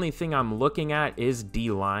 the only thing I'm looking at is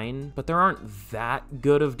D-line, but there aren't that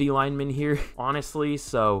good of D-linemen here, honestly,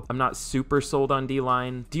 so I'm not super sold on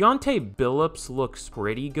D-line. Deontay Billups looks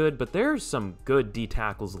pretty good, but there's some good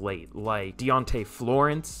D-tackles late, like Deontay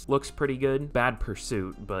Florence looks pretty good. Bad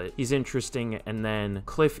pursuit, but he's interesting, and then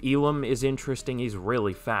Cliff Elam is interesting. He's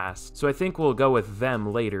really fast, so I think we'll go with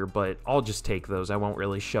them later, but I'll just take those. I won't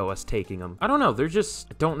really show us taking them. I don't know. They're just,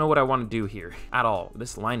 I don't know what I want to do here at all.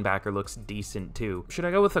 This linebacker looks decent too. Should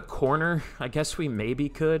I go with a corner? I guess we maybe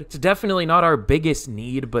could. It's definitely not our biggest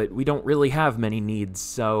need, but we don't really have many needs,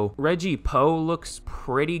 so Reggie Poe looks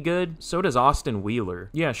pretty good. So does Austin Wheeler.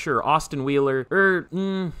 Yeah, sure, Austin Wheeler.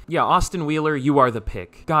 Yeah, Austin Wheeler, you are the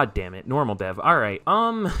pick. God damn it, normal dev. All right,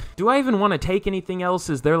 do I even want to take anything else?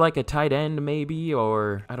 Is there like a tight end maybe,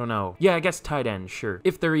 or I don't know. Yeah, I guess tight end, sure,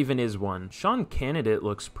 if there even is one. Sean Candidate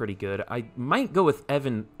looks pretty good. I might go with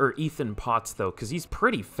Ethan Potts though, because he's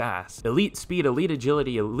pretty fast. Elite speed, elite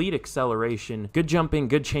agility, elite acceleration, good jumping,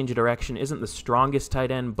 good change of direction. Isn't the strongest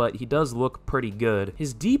tight end, but he does look pretty good.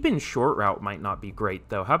 His deep and short route might not be great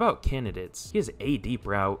though. How about Candidates? He has a deep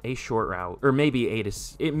route, a short route, or maybe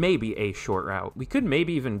it may be a short route. We could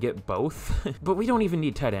maybe even get both, but we don't even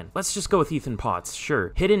need tight end. Let's just go with Ethan Potts,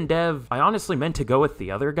 sure. Hidden dev, I honestly meant to go with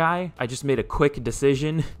the other guy. I just made a quick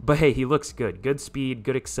decision, but hey, he looks good. Good speed,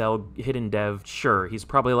 good excel, hidden dev, sure. He's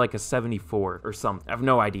probably like a 74 or something. I have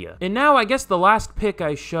no idea. And now I guess the last pick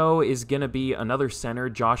I show is gonna be another center,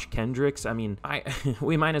 Josh Kendricks. I mean,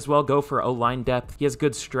 we might as well go for O-line depth. He has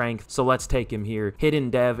good strength, so let's take him here. Hidden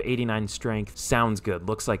dev, 89 strength. Sounds good.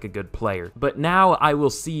 Looks like a good player. But now I will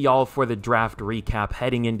see y'all for the draft recap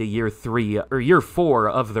heading into year 3 or year 4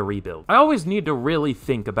 of the rebuild. I always need to to really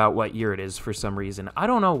think about what year it is for some reason. I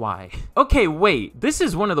don't know why. Okay, wait. This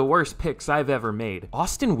is one of the worst picks I've ever made.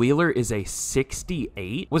 Austin Wheeler is a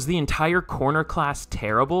 68? Was the entire corner class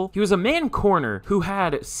terrible? He was a man corner who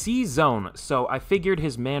had C zone, so I figured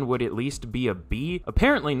his man would at least be a B.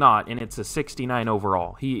 Apparently not, and it's a 69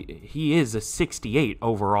 overall. He is a 68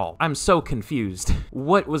 overall. I'm so confused.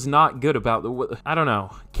 What was not good about I don't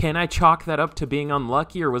know. Can I chalk that up to being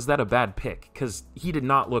unlucky, or was that a bad pick? Because he did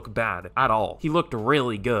not look bad at all. He looked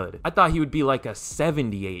really good. I thought he would be like a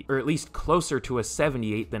 78, or at least closer to a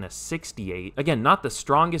 78 than a 68. Again, not the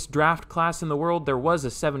strongest draft class in the world. There was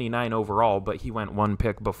a 79 overall, but he went one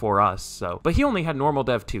pick before us, so. But he only had normal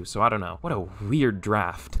dev too, so I don't know. What a weird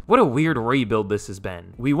draft. What a weird rebuild this has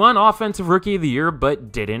been. We won Offensive Rookie of the Year,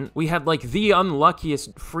 but didn't. We had like the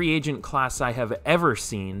unluckiest free agent class I have ever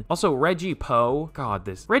seen. Also, Reggie Poe. God,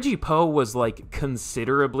 Reggie Poe was like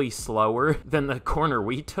considerably slower than the corner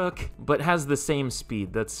we took, but has the same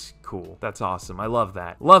speed. That's cool. That's awesome. I love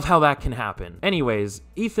that. Love how that can happen. Anyways,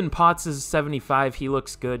 Ethan Potts is a 75. He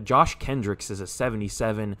looks good. Josh Kendricks is a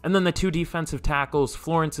 77. And then the two defensive tackles,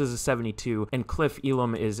 Florence is a 72, and Cliff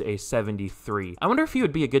Elam is a 73. I wonder if he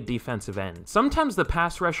would be a good defensive end. Sometimes the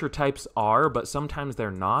pass rusher types are, but sometimes they're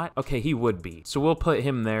not. Okay, he would be. So we'll put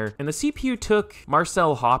him there. And the CPU took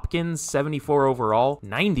Marcel Hopkins, 74 overall,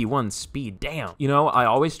 91 speed. Damn. You know, I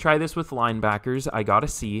always try this with linebackers. I got a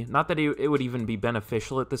C. Not that it would even be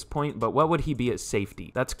beneficial at this point, but what would he be at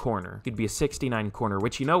safety? That's corner. He'd be a 69 corner,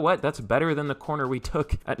 which, you know what? That's better than the corner we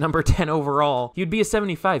took at number 10 overall. He'd be a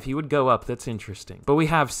 75. He would go up. That's interesting. But we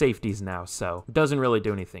have safeties now, so it doesn't really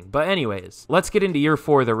do anything. But anyways, let's get into year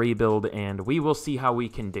 4 of the rebuild, and we will see how we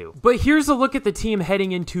can do. But here's a look at the team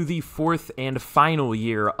heading into the 4th and final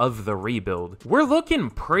year of the rebuild. We're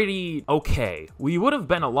looking pretty okay. We would have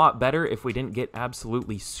been a lot better if we didn't get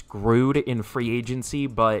absolutely screwed in free agency,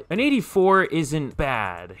 but an 84 isn't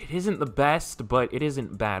bad. It isn't the best, but it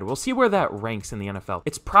isn't bad. We'll see where that ranks in the NFL.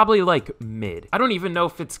 It's probably like mid. I don't even know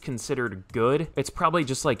if it's considered good. It's probably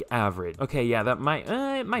just like average. Okay, yeah, that might,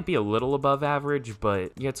 it might be a little above average,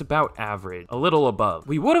 but yeah, it's about average. A little above.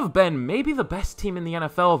 We would have been maybe the best team in the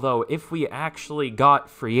NFL, though, if we actually got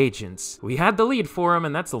free agents. We had the lead for them,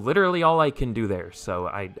 and that's literally all I can do there. So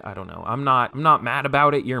I don't know. I'm not mad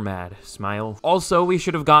about it. You're mad. Smile. Also, we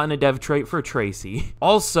should have gotten a dev trait for Tracy.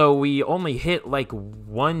 Also, we only hit like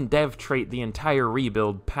one dev trait the entire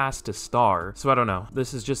rebuild past a star. So I don't know.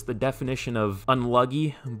 This is just the definition of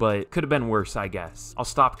unlucky, but could have been worse, I guess. I'll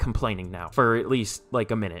stop complaining now for at least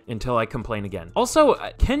like a minute until I complain again. Also,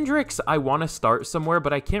 Kendricks, I want to start somewhere,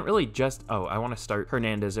 but I can't really I want to start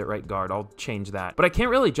Hernandez at right guard. I'll change that. But I can't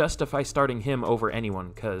really justify starting him over anyone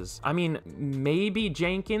because, I mean, maybe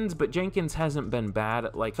Jenkins, but Jenkins hasn't been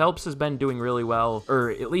bad. Like, Phelps has been doing really well, or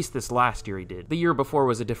at least this last year he did. The year before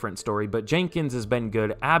was a different story, but Jenkins has been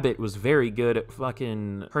good. Abbott was very good.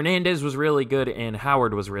 Fucking Hernandez was really good, and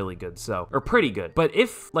Howard was really good, so, or pretty good. But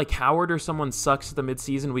if, like, Howard or someone sucks at the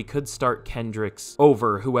midseason, we could start Kendricks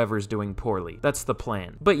over whoever's doing poorly. That's the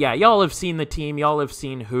plan. But yeah, y'all have seen the team. Y'all have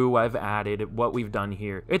seen who I've added, what we've done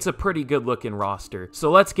here. It's a pretty good looking roster.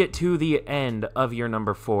 So let's get to the end of year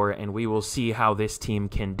number 4, and we will see how this team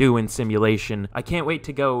can do in simulation. I can't wait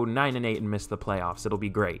to go 9-8 and miss the playoffs. It'll be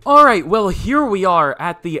great. All right, well, here we are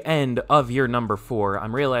at the end of year number 4.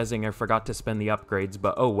 I'm realizing I forgot to spend the upgrades,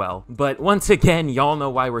 but oh well. But once again, y'all know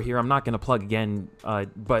why we're here. I'm not going to plug again,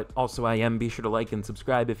 but also I am. Be sure to like and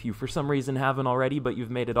subscribe if you for some reason haven't already, but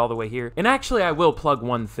you've made it all the way here. And actually, I will plug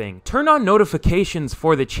one thing. Turn on notifications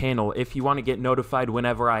for the channel if you want to get notified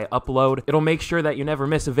whenever I upload. It'll make sure that you never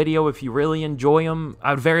miss a video if you really enjoy them.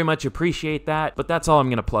 I would very much appreciate that, but that's all I'm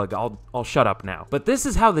going to plug. I'll shut up now. But this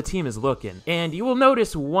is how the team is looking, and you will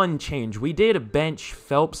notice one change. We did bench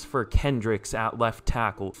Phelps for Kendricks at left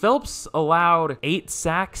tackle. Phelps allowed 8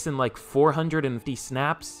 sacks in like 450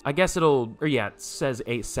 snaps. I guess it says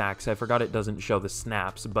 8 sacks. I forgot it doesn't show the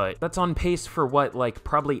snaps, but that's on pace for what, like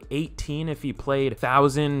probably 18 if he played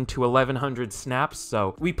 1,000 to 1,100 snaps.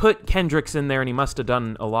 So we put Kendricks in there and he must have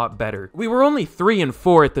done a lot better. We were only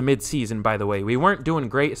 3-4 at the midseason, by the way. We weren't doing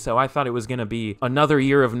great, so I thought it was going to be another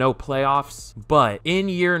year of no playoffs. But in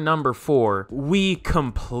year number 4, we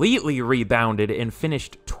completely rebounded and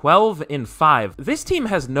finished 12-5. This team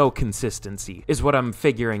has no consistency, is what I'm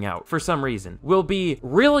figuring out for some reason. We'll be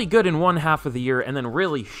really good in one half of the year and then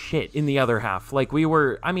really shit in the other half. Like we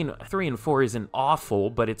were, I mean, 3-4 isn't awful,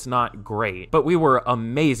 but it's not great. But we were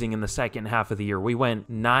amazing in the second half of the year. We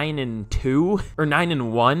went 9-2 or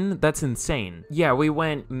 9-1. That's insane. Yeah, we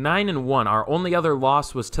went 9-1. Our only other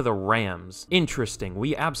loss was to the Rams. Interesting.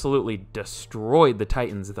 We absolutely destroyed the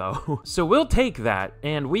Titans though. So we'll take that,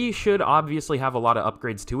 and we should obviously have a lot of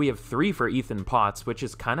upgrades too. we have 3 for Ethan Potts, which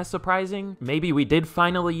is kind of surprising. Maybe we did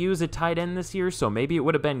finally use a tight end this year, so maybe it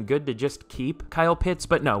would have been good to just keep Kyle Pitts,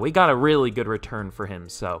 but no, we got a really good return for him,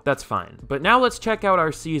 so that's fine. But now let's check out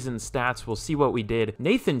our season stats. We'll see what we did.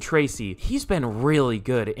 Nathan Tracy, he's been really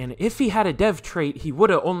good, and if he had a dev trait, he would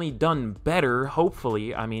have only done better,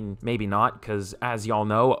 hopefully. I mean, maybe not, because as y'all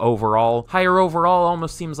know, higher overall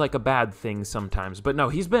almost seems like a bad thing sometimes, but no,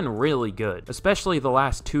 he's been really good, especially the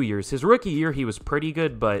last 2 years. His rookie year, he was pretty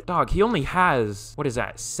good, but dog, he only has, what is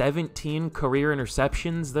that, 17 career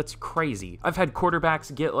interceptions? That's crazy. I've had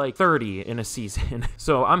quarterbacks get like 30 in a season,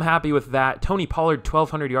 so I'm happy with that. Tony Pollard,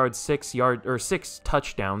 1,200 yards, 6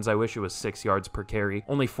 touchdowns. I wish it was 6 yards per carry,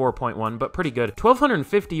 only 4.1, but pretty good.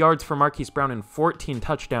 1,250 yards for Marquise Brown and 14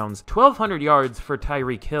 touchdowns. 1,200 yards for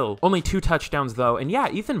Tyreek Hill, only 2 touchdowns though, and yeah,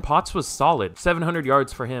 Ethan Potts was solid. 700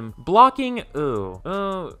 yards for him. Blocking,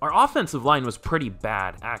 our offensive line was pretty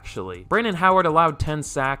bad, actually. Brandon Howard allowed 10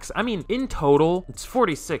 sacks. I mean, in total, it's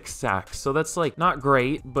 46 sacks, so that's like not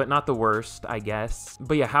great, but not the worst, I guess.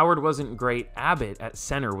 But yeah, Howard wasn't great. Abbott at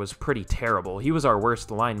center was pretty terrible. He was our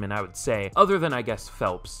worst lineman, I would say, other than, I guess,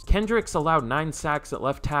 Phelps. Kendricks allowed 9 sacks at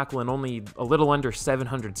left tackle and only a little under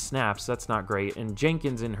 700 snaps. That's not great. And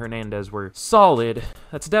Jenkins and Hernandez were solid.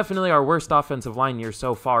 That's definitely our worst offensive line year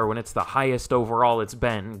so far when it's the highest overall it's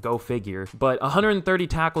been. Go figure. But 130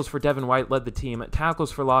 tackles for Devin White led the team.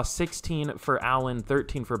 Tackles for loss, 16 for Allen,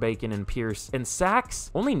 13 for Bacon and Pierce. And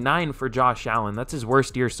sacks, only 9 for Josh Allen. That's his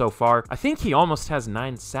worst year so far. I think he almost has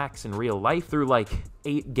 9 sacks in real life through like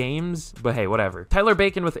 8 games, but hey, whatever. Tyler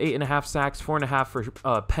Bacon with 8.5 sacks, 4.5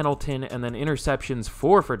 for Pendleton, and then interceptions,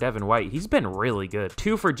 4 for Devin White. He's been really good.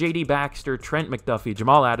 2 for JD Baxter, Trent McDuffie,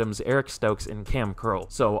 Jamal Adams, Eric Stokes, and Cam Curl.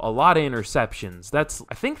 So a lot of interceptions.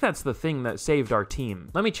 I think that's the thing that saved our team.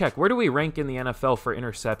 Let me check. Where do we rank in the NFL for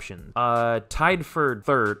interception? Tied for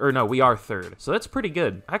 3rd, or no, we are 3rd. So that's pretty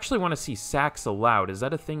good. I actually want to see sacks allowed. Is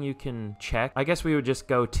that a thing you can check? I guess we would just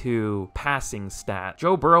go to passing stat.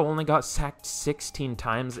 Joe Burrow only got sacked 16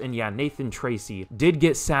 times, and yeah, Nathan Tracy did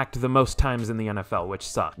get sacked the most times in the NFL, which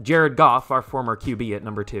sucked. Jared Goff, our former QB, at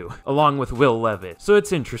number 2, along with Will Levis. So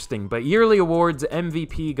it's interesting, but yearly awards,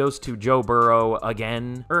 MVP goes to Joe Burrow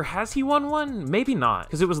again. Or has he won one? Maybe not,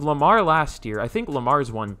 because it was Lamar last year. I think Lamar's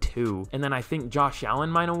won 2, and then I think Josh Allen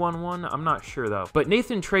might have won 1. I'm not sure though. But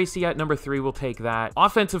Nathan Tracy at number 3 will take that.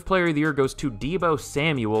 Offensive Player of the Year goes to Deebo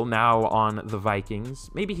Samuel, now on the Vikings.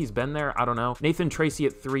 Maybe he's been there, I don't know. Nathan Tracy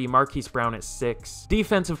at 3, Marquise Brown at 6.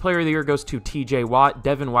 Defensive Player of the Year goes to TJ Watt,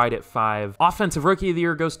 Devin White at 5. Offensive Rookie of the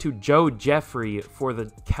Year goes to Joe Jeffrey for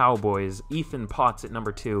the Cowboys. Ethan Potts at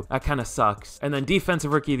number 2. That kind of sucks. And then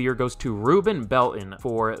Defensive Rookie of the Year goes to Ruben Belton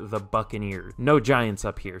for the Buccaneers. No Giants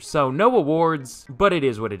up here. So no awards, but it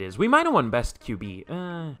is what it is. We might have won Best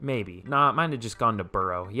QB. Maybe. Nah, might have just gone to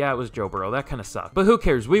Burrow. Yeah, it was Joe Burrow. That kind of sucked. But who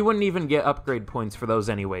cares? We wouldn't even get upgrade points for those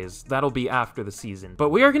anyways. That'll be after the season. But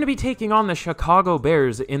we are going to be taking on the Chicago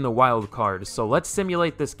Bears in the wild card. So let's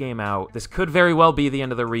simulate this game out. This could very well be the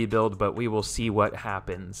end of the rebuild, but we will see what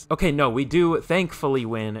happens. Okay, no, we do thankfully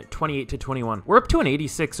win 28-21. We're up to an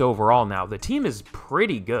 86 overall now. The team is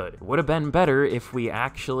pretty good. Would have been better if we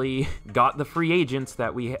actually got the free agents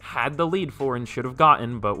that we had the lead for and should have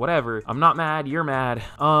gotten, but whatever. I'm not mad, you're mad.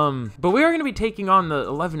 But we are going to be taking on the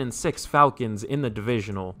 11-6 Falcons in the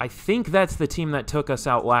divisional. I think that's the team that took us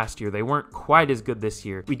out last year. They weren't quite as good this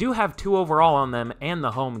year. We do have 2 overall on them and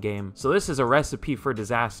the home game, so this is a recipe for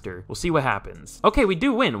disaster. We'll see what happens. Okay, we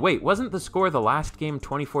do win. Wait, wasn't the score the last game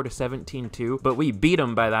 24-17 too? But we beat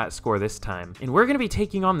them by that score this time. And we're going to be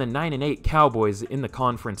taking on the 9-8 Cowboys in the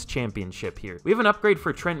conference championship here. We have an upgrade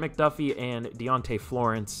for Trent McDuffie and Deontay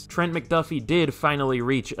Florence. Trent McDuffie did finally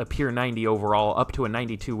reach a pure 90 overall, up to a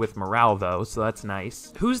 92 with morale though, so that's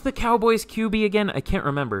nice. Who's the Cowboys QB again? I can't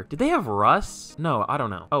remember. Did they have Russ? No, I don't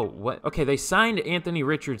know. Oh, what? Okay, they signed Anthony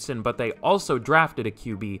Richardson, but they also drafted a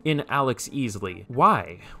QB in Alex Easley.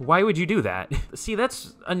 Why? Why would you do that? See,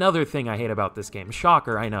 that's another thing I hate about this game.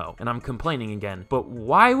 Shocker, I know, and I'm complaining again. But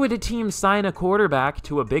why would a team sign a quarterback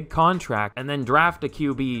to a big contract and then draft a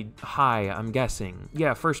QB high, I'm guessing?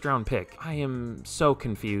 Yeah, first round pick. I am so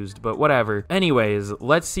confused, but whatever. Anyways,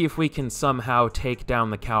 let's see if we can somehow take down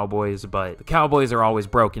the Cowboys, but the Cowboys are always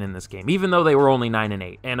broken in this game, even though they were only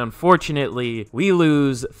 9-8. And unfortunately, we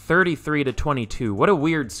lose 33-22. What a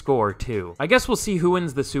weird score, too. I guess we'll see who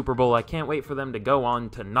wins the Super Bowl. I can't wait for them to go on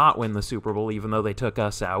to not win the Super Bowl, even though they took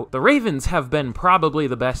us out. The Ravens have been probably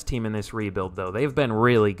the best team in this rebuild, though. They've been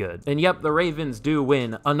really good. And yep, the Ravens do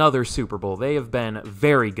win another Super Bowl. They have been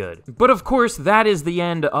very good. But of course, that is the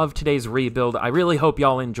end of today's rebuild. I really hope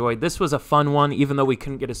y'all enjoyed. This was a fun one, even though we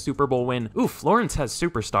couldn't get a Super Bowl win. Ooh, Florence has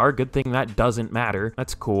Superstar. Good thing that doesn't matter.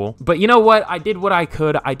 That's cool. But you know what? But I did what I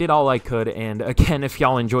could. I did all I could. And again, if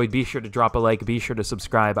y'all enjoyed, be sure to drop a like. Be sure to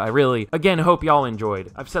subscribe. I really, again, hope y'all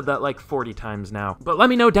enjoyed. I've said that like 40 times now. But let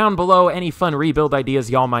me know down below any fun rebuild ideas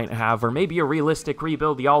y'all might have, or maybe a realistic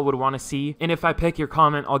rebuild y'all would want to see. And if I pick your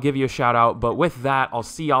comment, I'll give you a shout out. But with that, I'll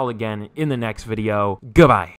see y'all again in the next video. Goodbye.